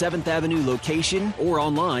North 7th Avenue location or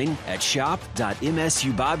online at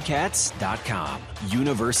shop.msubobcats.com.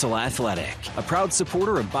 Universal Athletic, a proud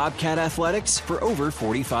supporter of Bobcat Athletics for over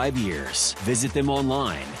 45 years. Visit them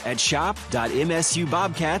online at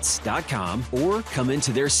shop.msubobcats.com or come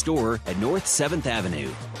into their store at North 7th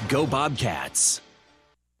Avenue. Go Bobcats!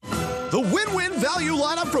 The win-win value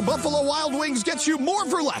lineup from Buffalo Wild Wings gets you more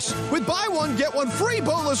for less. With buy one, get one free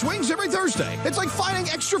boneless wings every Thursday. It's like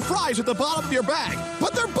finding extra fries at the bottom of your bag.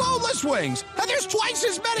 But they're boneless wings, and there's twice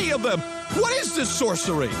as many of them. What is this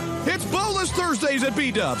sorcery? It's Boneless Thursdays at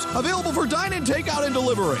B-Dubs. Available for dine-in, takeout, and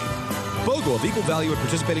delivery. BOGO of equal value at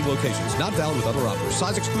participating locations. Not valid with other offers.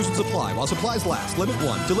 Size exclusions apply while supplies last. Limit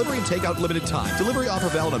 1. Delivery and takeout limited time. Delivery offer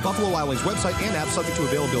valid on Buffalo Wild Wings website and app subject to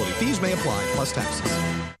availability. Fees may apply, plus taxes.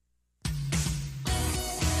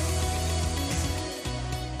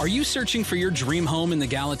 Are you searching for your dream home in the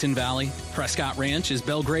Gallatin Valley? Prescott Ranch is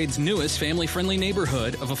Belgrade's newest family-friendly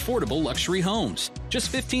neighborhood of affordable luxury homes. Just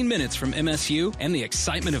 15 minutes from MSU and the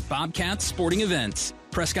excitement of Bobcats sporting events.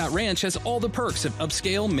 Prescott Ranch has all the perks of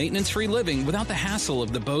upscale, maintenance-free living without the hassle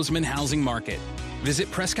of the Bozeman housing market. Visit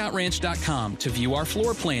PrescottRanch.com to view our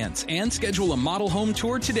floor plans and schedule a model home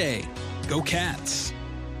tour today. Go Cats!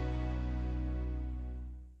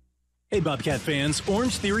 Hey Bobcat fans,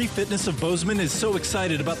 Orange Theory Fitness of Bozeman is so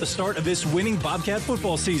excited about the start of this winning Bobcat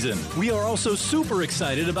football season. We are also super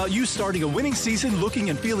excited about you starting a winning season looking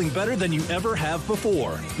and feeling better than you ever have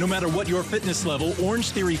before. No matter what your fitness level, Orange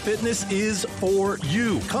Theory Fitness is for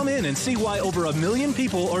you. Come in and see why over 1 million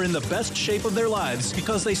people are in the best shape of their lives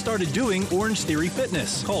because they started doing Orange Theory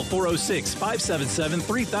Fitness. Call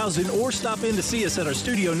 406-577-3000 or stop in to see us at our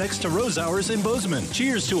studio next to Rose Hours in Bozeman.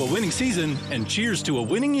 Cheers to a winning season and cheers to a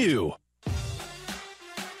winning you.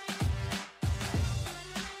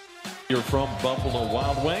 You're from Buffalo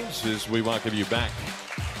Wild Wings as we welcome you back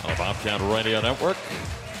on the Bobcat Radio Network.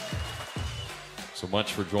 So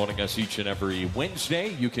much for joining us each and every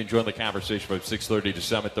Wednesday. You can join the conversation from 6:30 to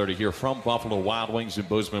 7:30 here from Buffalo Wild Wings in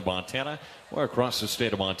Bozeman, Montana, or across the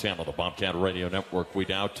state of Montana, the Bobcat Radio Network. We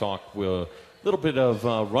now talk with a little bit of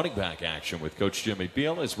running back action with Coach Jimmy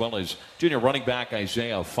Beal, as well as junior running back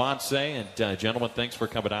Isaiah Fonse. And gentlemen, thanks for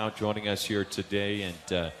coming out, joining us here today,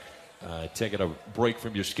 and taking a break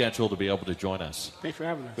from your schedule to be able to join us. Thanks for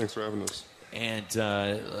having us. Thanks for having us. And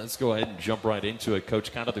let's go ahead and jump right into it,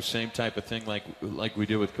 Coach. Kind of the same type of thing like we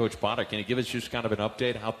did with Coach Potter. Can you give us just kind of an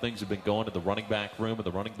update how things have been going in the running back room and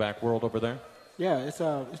the running back world over there? Yeah, it's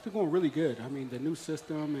been going really good. I mean, the new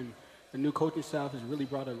system and the new coaching staff has really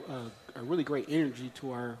brought a really great energy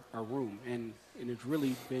to our room, and it's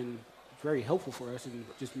really been very helpful for us in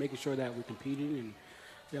just making sure that we're competing, and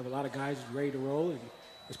we have a lot of guys ready to roll, and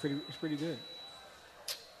it's pretty good.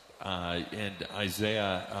 And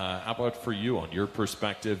Isaiah, how about for you on your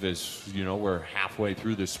perspective? As you know, we're halfway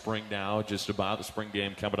through the spring now, just about the spring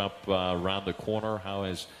game coming up around the corner. How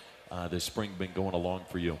has this spring been going along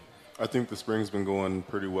for you? I think the spring's been going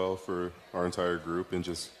pretty well for our entire group, and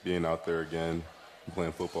just being out there again and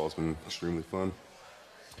playing football has been extremely fun.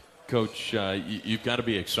 Coach, you've got to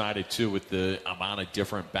be excited, too, with the amount of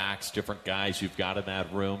different backs, different guys you've got in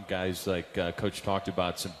that room. Guys like Coach talked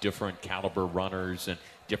about, some different caliber runners and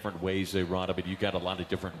different ways they run. I mean, you've got a lot of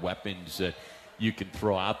different weapons that you can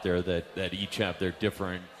throw out there that each have their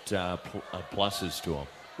different pluses to them.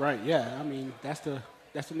 Right, yeah. I mean, that's the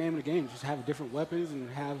name of the game. Just have different weapons and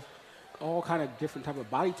have all kind of different type of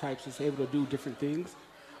body types that's able to do different things.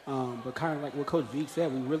 But kind of like what Coach Vigen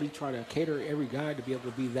said, we really try to cater every guy to be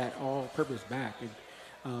able to be that all-purpose back. And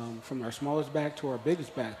from our smallest back to our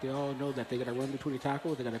biggest back, they all know that they got to run between the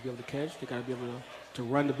tackles, they got to be able to catch, they got to be able to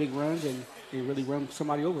run the big runs and really run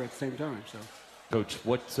somebody over at the same time. So, Coach,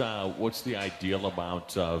 what's the ideal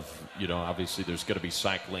amount of, obviously there's going to be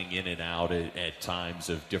cycling in and out at times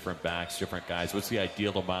of different backs, different guys. What's the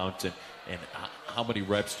ideal amount, and how many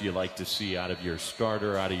reps do you like to see out of your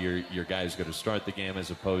starter, out of your guys going to start the game,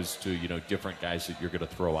 as opposed to, different guys that you're going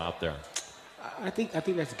to throw out there? I think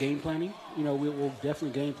that's game planning. We'll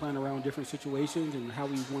definitely game plan around different situations and how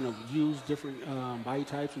we want to use different body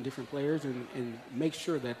types and different players and make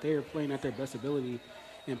sure that they're playing at their best ability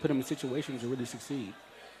and put them in situations to really succeed.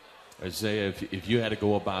 Isaiah, if you had to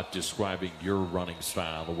go about describing your running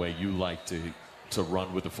style, the way you like to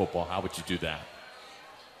run with the football, how would you do that?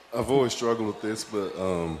 I've always struggled with this, but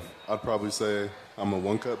I'd probably say I'm a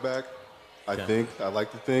one-cut back. I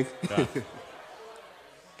like to think. Yeah.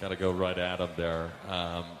 Got to go right at him there.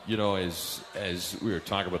 As we were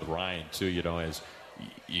talking with Ryan, too, as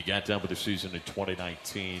you got done with the season in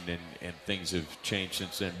 2019 and things have changed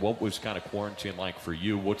since then. What was kind of quarantine like for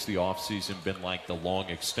you? What's the offseason been like, the long,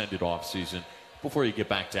 extended offseason, before you get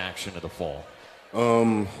back to action in the fall?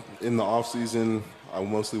 In the offseason, I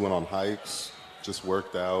mostly went on hikes, just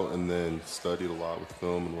worked out, and then studied a lot with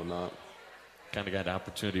film and whatnot. Kind of got an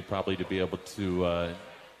opportunity probably to be able to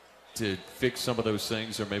fix some of those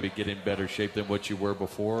things, or maybe get in better shape than what you were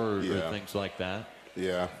before, or things like that?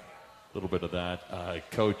 Yeah. A little bit of that.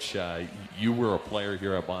 Coach, you were a player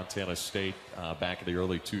here at Montana State back in the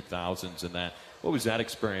early 2000s, and that. What was that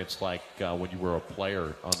experience like when you were a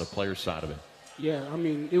player on the player side of it? Yeah, I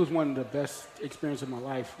mean, it was one of the best experiences of my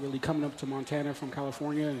life, really coming up to Montana from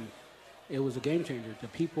California, and it was a game changer. The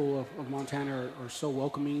people of Montana are so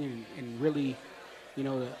welcoming and really,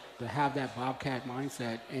 to have that Bobcat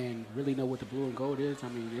mindset and really know what the blue and gold is. I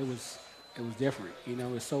mean, it was different.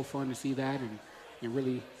 It's so fun to see that, and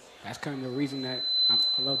really, that's kind of the reason that I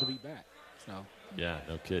love to be back. So. Yeah,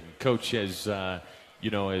 no kidding. Coach, as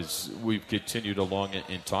as we've continued along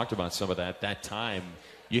and talked about some of that time,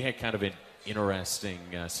 you had kind of an interesting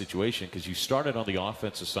situation because you started on the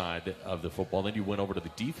offensive side of the football, then you went over to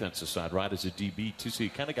the defensive side, right, as a DB too. So you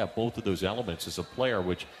kind of got both of those elements as a player,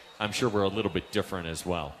 which I'm sure were a little bit different as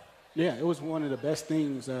well. Yeah, it was one of the best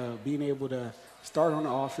things, being able to start on the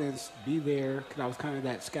offense, be there, because I was kind of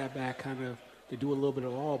that scat back kind of to do a little bit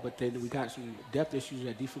of all, but then we got some depth issues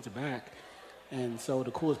at defensive back. And so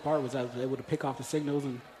the coolest part was I was able to pick off the signals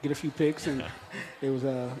and get a few picks, and it was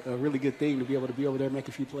a really good thing to be able to be over there, make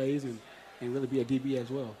a few plays, and really be a DB as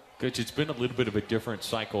well. Coach, it's been a little bit of a different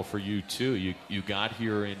cycle for you, too. You got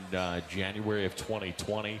here in January of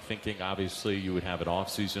 2020 thinking, obviously, you would have an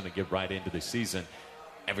offseason and get right into the season.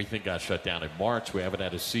 Everything got shut down in March. We haven't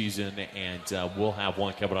had a season, and we'll have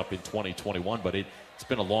one coming up in 2021. But it's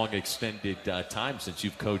been a long, extended time since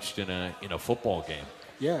you've coached in a football game.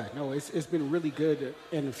 Yeah, no, it's been really good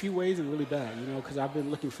in a few ways and really bad, because I've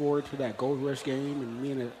been looking forward to that Gold Rush game, and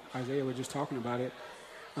me and Isaiah were just talking about it.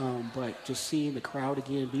 But just seeing the crowd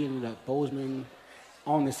again, being in the Bozeman,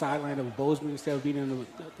 on the sideline of Bozeman instead of being in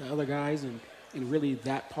the other guys, and really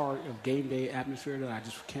that part of game day atmosphere that I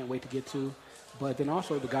just can't wait to get to. But then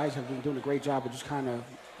also the guys have been doing a great job of just kind of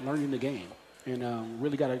learning the game, and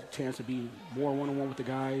really got a chance to be more one-on-one with the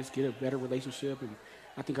guys, get a better relationship, and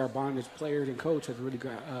I think our bond as players and coach has really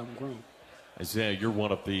grown. Isaiah, you're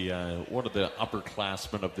one of the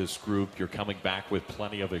upperclassmen of this group. You're coming back with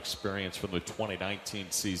plenty of experience from the 2019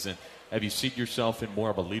 season. Have you seen yourself in more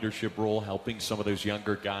of a leadership role, helping some of those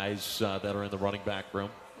younger guys that are in the running back room?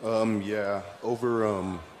 Yeah.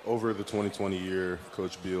 Over the 2020 year,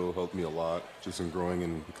 Coach Beal helped me a lot, just in growing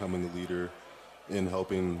and becoming a leader, in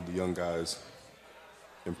helping the young guys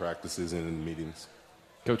in practices and in meetings.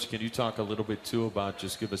 Coach, can you talk a little bit, too, about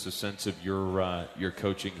just give us a sense of your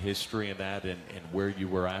coaching history and that and where you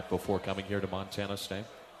were at before coming here to Montana State?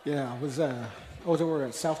 Yeah, I was over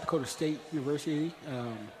at South Dakota State University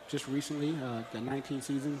just recently, the 19th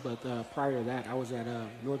season. But prior to that, I was at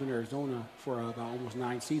Northern Arizona for about almost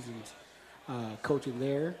 9 seasons coaching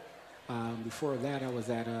there. Before that, I was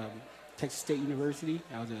at Texas State University.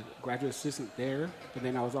 I was a graduate assistant there. But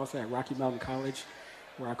then I was also at Rocky Mountain College,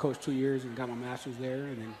 where I coached 2 years and got my master's there,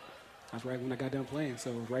 and then that's right when I got done playing.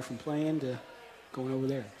 So it was right from playing to going over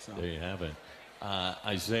there. So there you have it.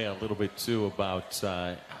 Isaiah, a little bit, too, about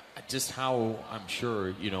just how I'm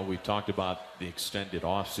sure, we've talked about the extended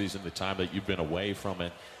offseason, the time that you've been away from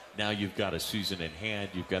it. Now you've got a season in hand.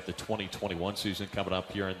 You've got the 2021 season coming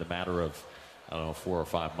up here in the matter of, 4 or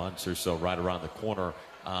 5 months or so, right around the corner.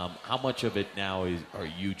 How much of it now are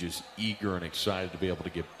you just eager and excited to be able to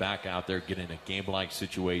get back out there, get in a game-like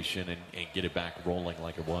situation, and get it back rolling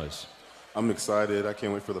like it was? I'm excited. I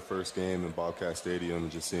can't wait for the first game in Bobcat Stadium,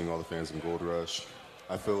 just seeing all the fans in Gold Rush.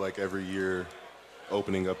 I feel like every year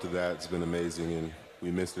opening up to that has been amazing, and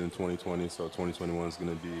we missed it in 2020, so 2021 is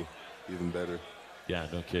going to be even better. Yeah,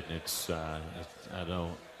 no kidding. I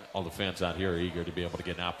know all the fans out here are eager to be able to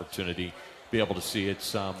get an opportunity, be able to see it.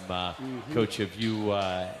 Coach, have you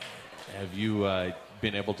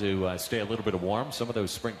been able to stay a little bit warm? Some of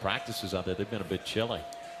those spring practices out there, they've been a bit chilly.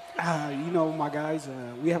 My guys,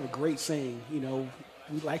 we have a great saying.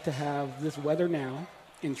 We like to have this weather now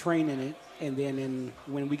and train in it, and then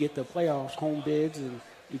when we get the playoffs, home bids, and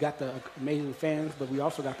we got the amazing fans, but we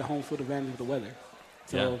also got the home field advantage of the weather.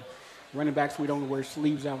 So running backs, we don't wear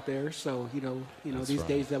sleeves out there. So these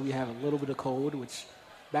days that we have a little bit of cold, which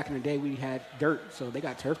back in the day we had dirt, so they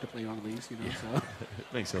got turf to play on at least. So it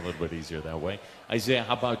makes it a little bit easier that way. Isaiah,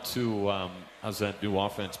 how about how's that new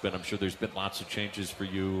offense been? I'm sure there's been lots of changes for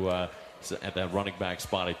you at that running back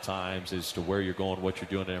spot at times as to where you're going, what you're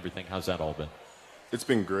doing, and everything. How's that all been? It's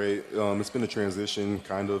been great. It's been a transition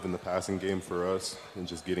kind of in the passing game for us and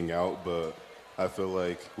just getting out, but I feel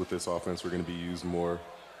like with this offense we're going to be used more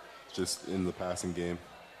just in the passing game.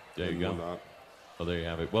 There you go. Well, there you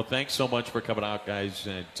have it. Well, thanks so much for coming out, guys,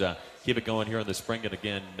 and keep it going here in the spring, and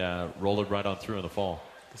again, roll it right on through in the fall.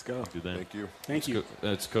 Let's go. Thank you. Thank you.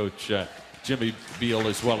 That's Coach Jimmy Beal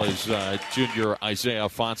as well as junior Isaiah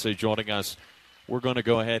Fonse joining us. We're going to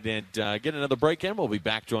go ahead and get another break in. We'll be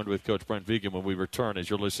back joined with Coach Brent Vigen when we return as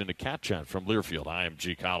you're listening to Cat Chat from Learfield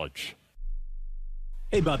IMG College.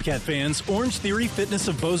 Hey Bobcat fans, Orange Theory Fitness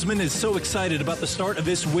of Bozeman is so excited about the start of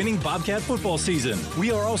this winning Bobcat football season.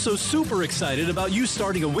 We are also super excited about you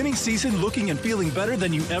starting a winning season looking and feeling better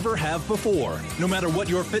than you ever have before. No matter what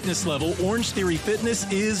your fitness level, Orange Theory Fitness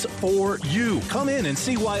is for you. Come in and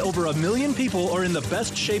see why over 1 million people are in the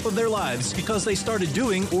best shape of their lives because they started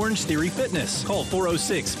doing Orange Theory Fitness. Call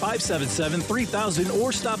 406-577-3000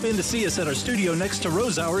 or stop in to see us at our studio next to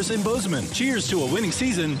Rose Hours in Bozeman. Cheers to a winning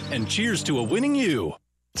season and cheers to a winning you.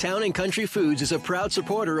 Town & Country Foods is a proud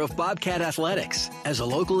supporter of Bobcat Athletics. As a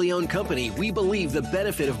locally owned company, we believe the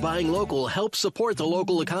benefit of buying local helps support the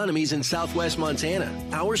local economies in southwest Montana.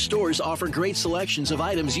 Our stores offer great selections of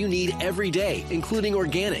items you need every day, including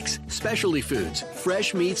organics, specialty foods,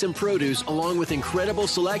 fresh meats and produce, along with incredible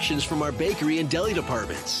selections from our bakery and deli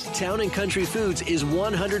departments. Town & Country Foods is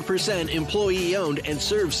 100% employee-owned and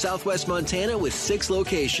serves southwest Montana with 6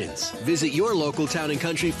 locations. Visit your local Town &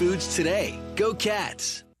 Country Foods today. Go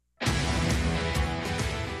Cats!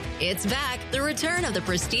 It's back, the return of the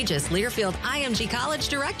prestigious Learfield IMG College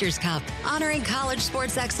Directors Cup, honoring college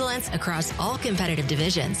sports excellence across all competitive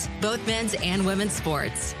divisions, both men's and women's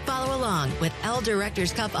sports. Follow along with L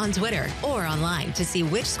Directors Cup on Twitter or online to see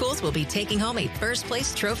which schools will be taking home a first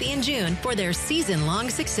place trophy in June for their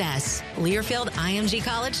season-long success. Learfield IMG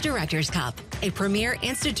College Directors Cup, a premier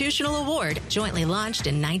institutional award jointly launched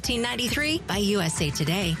in 1993 by USA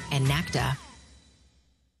Today and NACDA.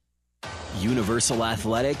 Universal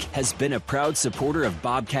Athletic has been a proud supporter of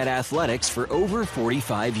Bobcat Athletics for over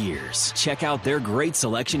 45 years. Check out their great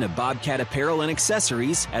selection of Bobcat apparel and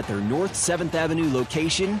accessories at their North 7th Avenue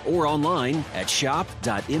location or online at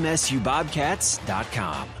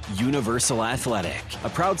shop.msubobcats.com. Universal Athletic, a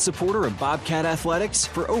proud supporter of Bobcat Athletics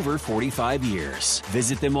for over 45 years.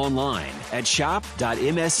 Visit them online at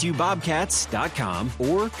shop.msubobcats.com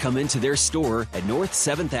or come into their store at North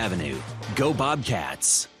 7th Avenue. Go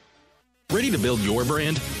Bobcats! Ready to build your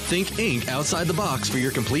brand? Think Inc. outside the box for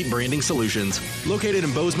your complete branding solutions. Located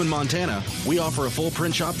in Bozeman, Montana, we offer a full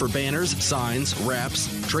print shop for banners, signs,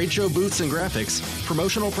 wraps, trade show booths and graphics,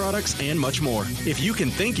 promotional products, and much more. If you can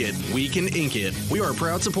think it, we can ink it. We are a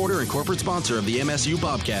proud supporter and corporate sponsor of the MSU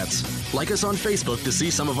Bobcats. Like us on Facebook to see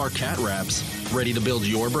some of our cat wraps. Ready to build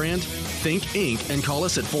your brand? Think Inc. and call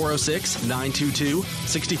us at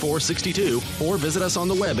 406-922-6462 or visit us on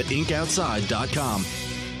the web at inkoutside.com.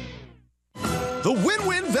 The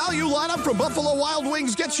win-win value lineup from Buffalo Wild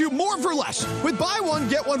Wings gets you more for less. With buy one,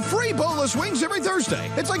 get one free boneless wings every Thursday.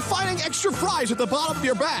 It's like finding extra fries at the bottom of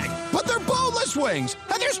your bag. But they're boneless wings,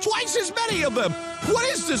 and there's twice as many of them.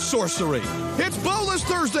 What is this sorcery? It's Boneless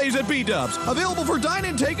Thursdays at B-Dubs. Available for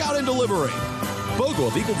dine-in, takeout, and delivery. BOGO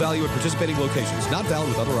of equal value at participating locations. Not valid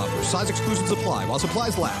with other offers. Size exclusions apply while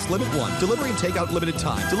supplies last. Limit 1. Delivery and takeout limited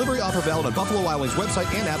time. Delivery offer valid on Buffalo Wild Wings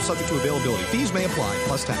website and app subject to availability. Fees may apply,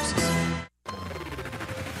 plus taxes.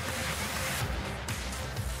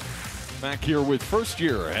 Back here with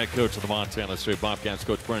first-year head coach of the Montana State Bobcats,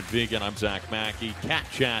 Coach Brent Vigen. I'm Zach Mackey. Cat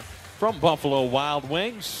Chat from Buffalo Wild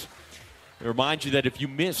Wings. I remind you that if you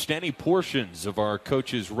missed any portions of our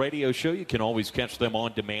coach's radio show, you can always catch them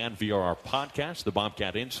on demand via our podcast, The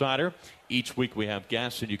Bobcat Insider. Each week we have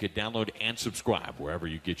guests, and you can download and subscribe wherever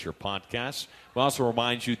you get your podcasts. We also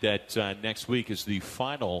remind you that next week is the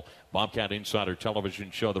final Bobcat Insider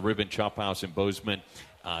television show, the Ribbon Chop House in Bozeman.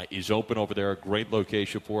 Is open over there. A great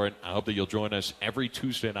location for it. I hope that you'll join us every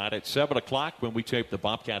Tuesday night at 7 o'clock when we tape the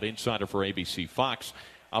Bobcat Insider for ABC Fox.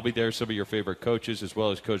 I'll be there. Some of your favorite coaches, as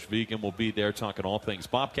well as Coach Vigen, will be there talking all things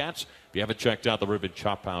Bobcats. If you haven't checked out the Ribbon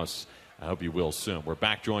Chop House, I hope you will soon. We're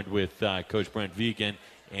back joined with Coach Brent Vigen.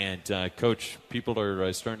 And, Coach, people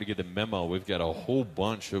are starting to get the memo. We've got a whole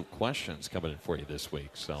bunch of questions coming in for you this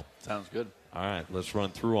week. So sounds good. All right, let's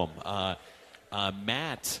run through them.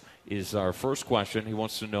 Matt is our first question. He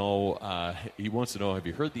wants to know, have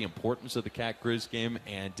you heard the importance of the Cat Grizz game,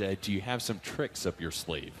 and do you have some tricks up your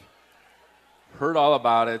sleeve? Heard all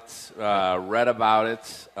about it, read about it,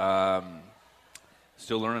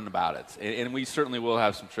 still learning about it. And we certainly will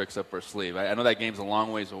have some tricks up our sleeve. I know that game's a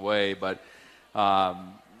long ways away, but,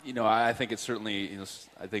 I think it's certainly,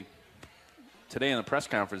 I think today in the press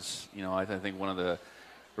conference, I think one of the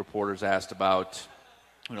reporters asked about,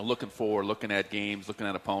 looking forward, looking at games, looking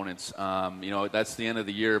at opponents. That's the end of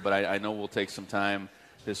the year, but I know we'll take some time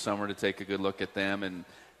this summer to take a good look at them and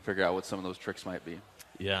figure out what some of those tricks might be.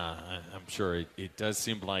 Yeah, I'm sure. It does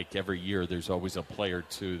seem like every year there's always a player or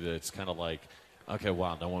two that's kind of like, okay,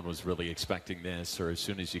 wow, no one was really expecting this, or as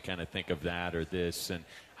soon as you kind of think of that or this. And,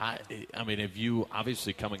 I mean, if you,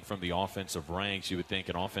 obviously coming from the offensive ranks, you would think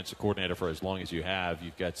an offensive coordinator for as long as you have,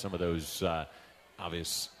 you've got some of those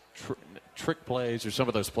obvious trick plays or some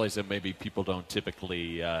of those plays that maybe people don't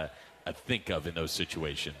typically think of in those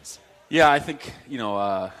situations? Yeah, I think,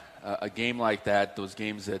 a game like that, those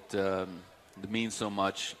games that mean so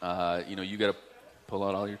much, you got to pull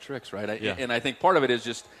out all your tricks, right? Yeah. And I think part of it is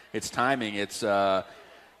just it's timing. It's, that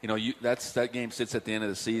game sits at the end of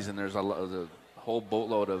the season. There's a whole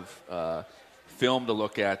boatload of film to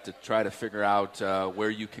look at to try to figure out where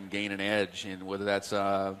you can gain an edge, and whether that's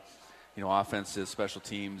offenses, special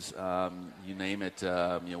teams, you name it.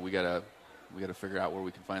 We gotta figure out where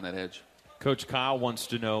we can find that edge. Coach Kyle wants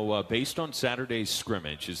to know, based on Saturday's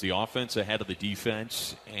scrimmage, is the offense ahead of the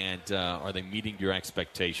defense, and are they meeting your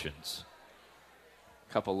expectations?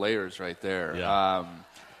 A couple layers right there. Yeah.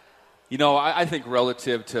 I think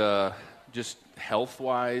relative to just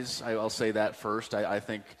health-wise, I'll say that first. I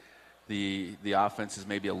think the offense is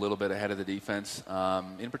maybe a little bit ahead of the defense.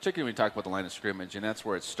 In particular, when you talk about the line of scrimmage, and that's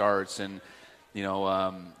where it starts. And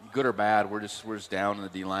good or bad, we're just down in the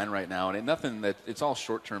D-line right now, and it's all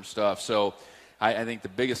short-term stuff. So I think the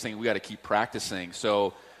biggest thing, we got to keep practicing.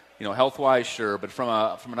 So, health-wise, sure, but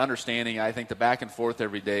from an understanding, I think the back and forth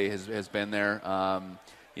every day has been there.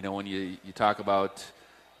 When you talk about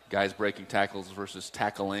guys breaking tackles versus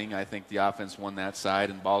tackling, I think the offense won that side,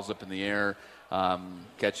 and balls up in the air,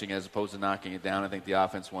 catching as opposed to knocking it down. I think the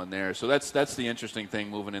offense won there. So that's the interesting thing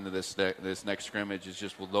moving into this next scrimmage is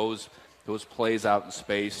just with those plays out in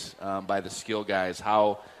space by the skill guys.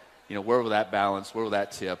 How, where will that balance? Where will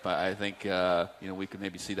that tip? I think we could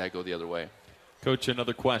maybe see that go the other way. Coach,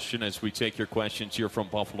 another question as we take your questions here from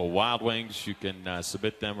Buffalo Wild Wings. You can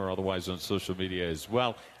submit them or otherwise on social media as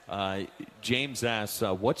well. James asks,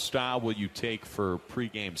 what style will you take for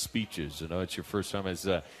pregame speeches? I know it's your first time as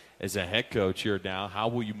a head coach here now. How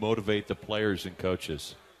will you motivate the players and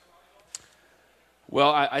coaches?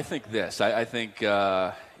 Well, I think this. I think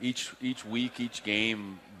each week, each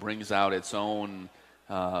game brings out its own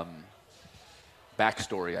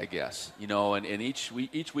backstory, I guess. And each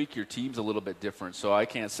week your team's a little bit different. So I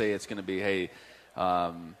can't say it's going to be, hey,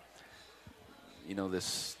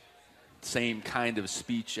 this same kind of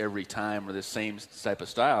speech every time or the same type of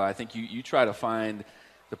style. I think you try to find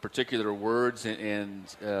the particular words and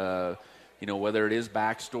whether it is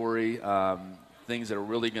backstory, things that are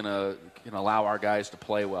really going to allow our guys to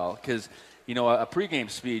play well. Because, a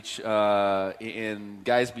pregame speech and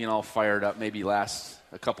guys being all fired up maybe lasts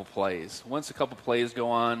a couple plays. Once a couple plays go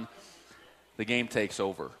on, the game takes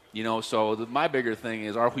over. So my bigger thing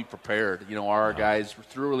is, are we prepared? Are our guys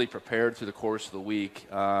thoroughly prepared through the course of the week?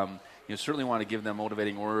 Certainly want to give them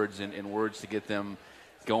motivating words and words to get them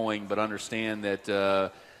going, but understand that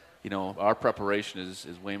our preparation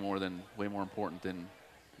is way more important than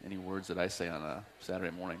any words that I say on a Saturday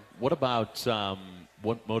morning. What about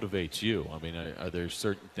what motivates you? I mean, are there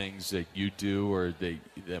certain things that you do or that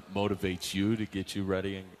motivates you to get you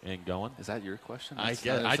ready and going? Is that your question? I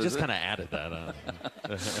just kind of added that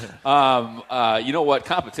on. You know what?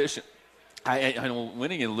 Competition. I know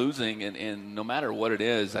winning and losing, and no matter what it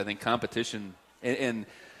is, I think competition and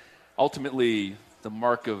ultimately the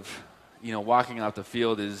mark of walking out the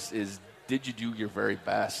field is did you do your very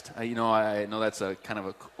best? I know that's a kind of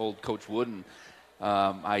a old Coach Wooden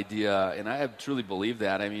idea, and I have truly believed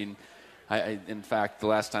that. I mean, in fact, the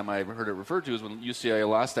last time I heard it referred to was when UCLA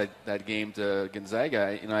lost that game to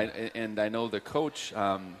Gonzaga. And I know the coach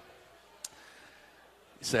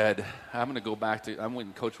said, I'm going to go back to, I'm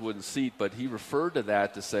in Coach Wooden's seat, but he referred to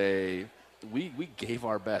that to say, we gave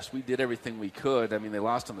our best. We did everything we could. I mean, they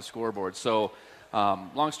lost on the scoreboard. So,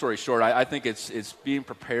 long story short, I think it's being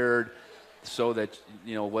prepared so that,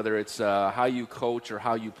 whether it's how you coach or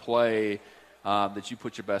how you play, that you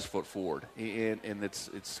put your best foot forward. And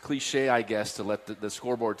it's cliche, I guess, to let the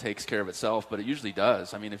scoreboard takes care of itself, but it usually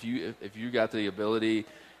does. I mean, if you got the ability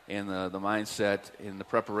and the mindset and the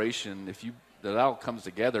preparation, that all comes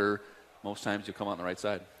together, most times you'll come out on the right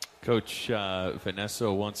side. Coach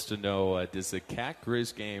Vanessa wants to know, does the Cat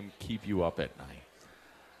Grizz game keep you up at night?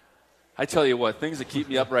 I tell you what, things that keep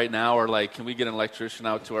me up right now are like, can we get an electrician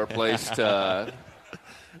out to our place to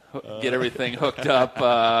get everything hooked up?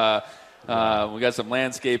 We got some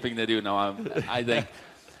landscaping to do. No, I think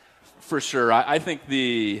for sure. I think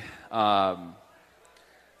our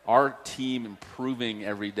team improving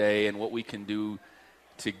every day and what we can do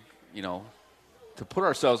to put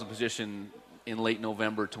ourselves in position in late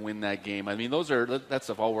November to win that game. I mean, that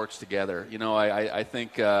stuff all works together. I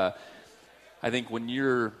think when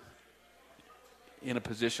you're in a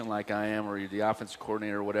position like I am, or you're the offensive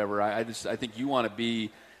coordinator or whatever, I think you want to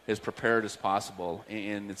be as prepared as possible.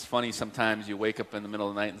 And it's funny, sometimes you wake up in the middle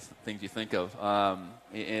of the night and things you think of.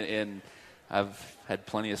 And I've had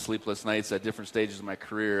plenty of sleepless nights at different stages of my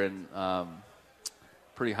career, and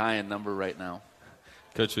pretty high in number right now.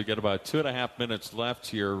 Coach, we got about 2.5 minutes left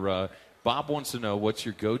here. Bob wants to know, what's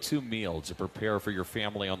your go-to meal to prepare for your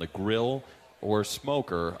family on the grill or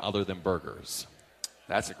smoker other than burgers?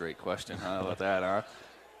 That's a great question. How about that, huh?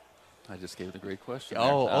 I just gave it a great question.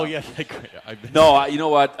 Yeah. No, you know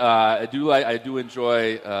what? I do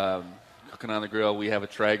enjoy cooking on the grill. We have a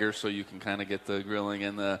Traeger, so you can kind of get the grilling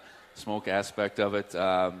and the smoke aspect of it.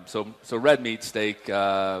 So red meat, steak,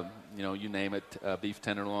 you name it, beef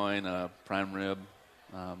tenderloin, prime rib,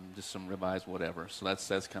 just some ribeyes, whatever. So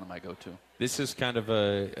that's kind of my go-to. This is kind of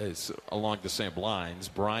along the same lines.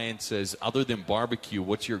 Brian says, other than barbecue,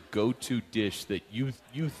 what's your go-to dish that you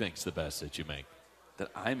think's the best that you make? That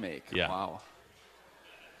I make? Yeah. Wow.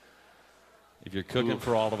 If you're cooking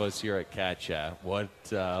for all of us here at Cat Chat, what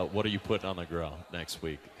are you putting on the grill next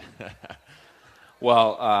week?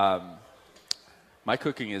 Well, my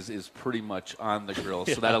cooking is pretty much on the grill,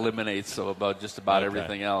 so that eliminates just about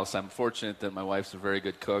everything else. I'm fortunate that my wife's a very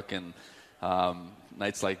good cook, and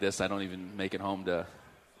nights like this, I don't even make it home to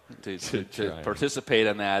participate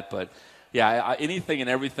in that. But yeah, anything and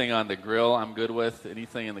everything on the grill, I'm good with.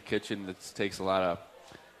 Anything in the kitchen that takes a lot of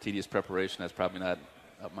tedious preparation, that's probably not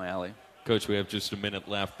up my alley. Coach, we have just a minute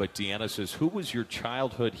left, but Deanna says, who was your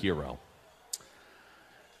childhood hero?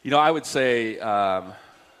 I would say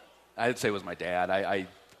it was my dad. I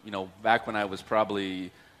back when I was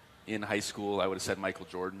probably in high school, I would have said Michael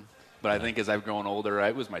Jordan. But I think as I've grown older,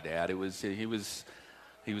 it was my dad. He was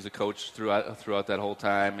a coach throughout that whole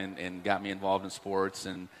time, and got me involved in sports,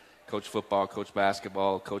 and coached football, coached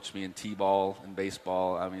basketball, coached me in t-ball and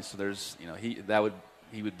baseball. I mean, so there's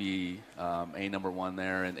he would be a number one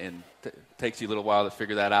there, and takes you a little while to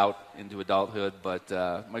figure that out into adulthood. But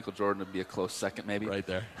Michael Jordan would be a close second, maybe. Right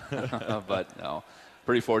there. But no,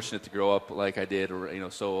 pretty fortunate to grow up like I did, or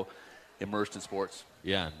so immersed in sports.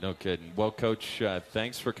 Yeah, no kidding. Well, Coach,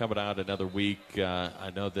 thanks for coming out another week.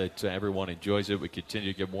 I know that everyone enjoys it. We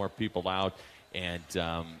continue to get more people out. And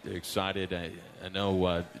excited. I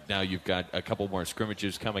know now you've got a couple more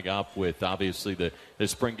scrimmages coming up with obviously the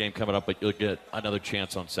spring game coming up, but you'll get another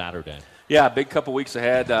chance on Saturday. Yeah, big couple weeks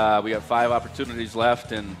ahead. We have 5 opportunities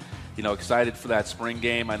left, and excited for that spring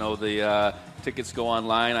game. I know the tickets go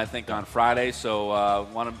online, I think, on Friday, so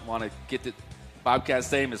want to get the Bobcat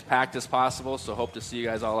Stadium as packed as possible, so hope to see you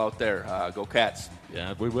guys all out there. Go Cats.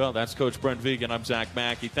 Yeah, we will. That's Coach Brent Vigen. I'm Zach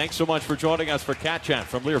Mackey. Thanks so much for joining us for Cat Chat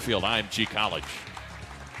from Learfield IMG College.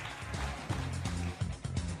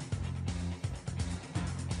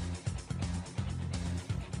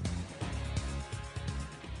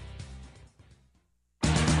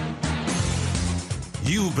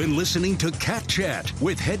 You've been listening to Cat Chat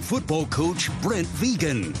with head football coach Brent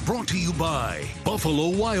Vigen. Brought to you by Buffalo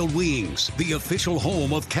Wild Wings, the official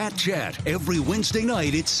home of Cat Chat, every Wednesday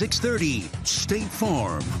night at 6:30. State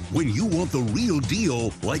Farm. When you want the real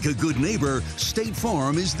deal, like a good neighbor, State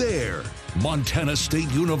Farm is there. Montana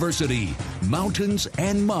State University, Mountains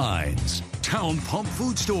and Mines. Town Pump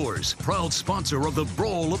Food Stores, proud sponsor of the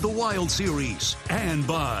Brawl of the Wild series. And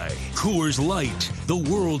by Coors Light, the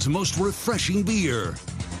world's most refreshing beer.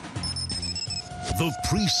 The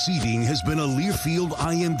preceding has been a Learfield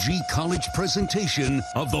IMG College presentation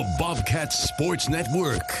of the Bobcat Sports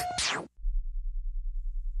Network.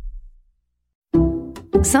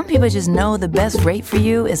 Some people just know the best rate for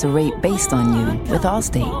you is a rate based on you with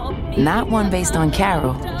Allstate. Not one based on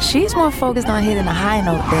Carol. She's more focused on hitting a high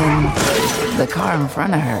note than the car in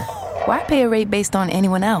front of her. Why pay a rate based on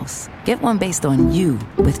anyone else? Get one based on you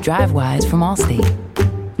with DriveWise from Allstate.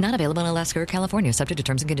 Not available in Alaska or California, subject to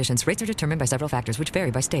terms and conditions. Rates are determined by several factors, which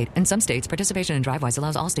vary by state. In some states, participation in DriveWise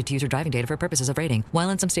allows Allstate to use your driving data for purposes of rating. While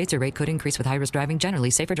in some states, your rate could increase with high-risk driving.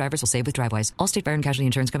 Generally, safer drivers will save with DriveWise. Allstate Fire and Casualty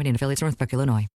Insurance Company and affiliates, Northbrook, Illinois.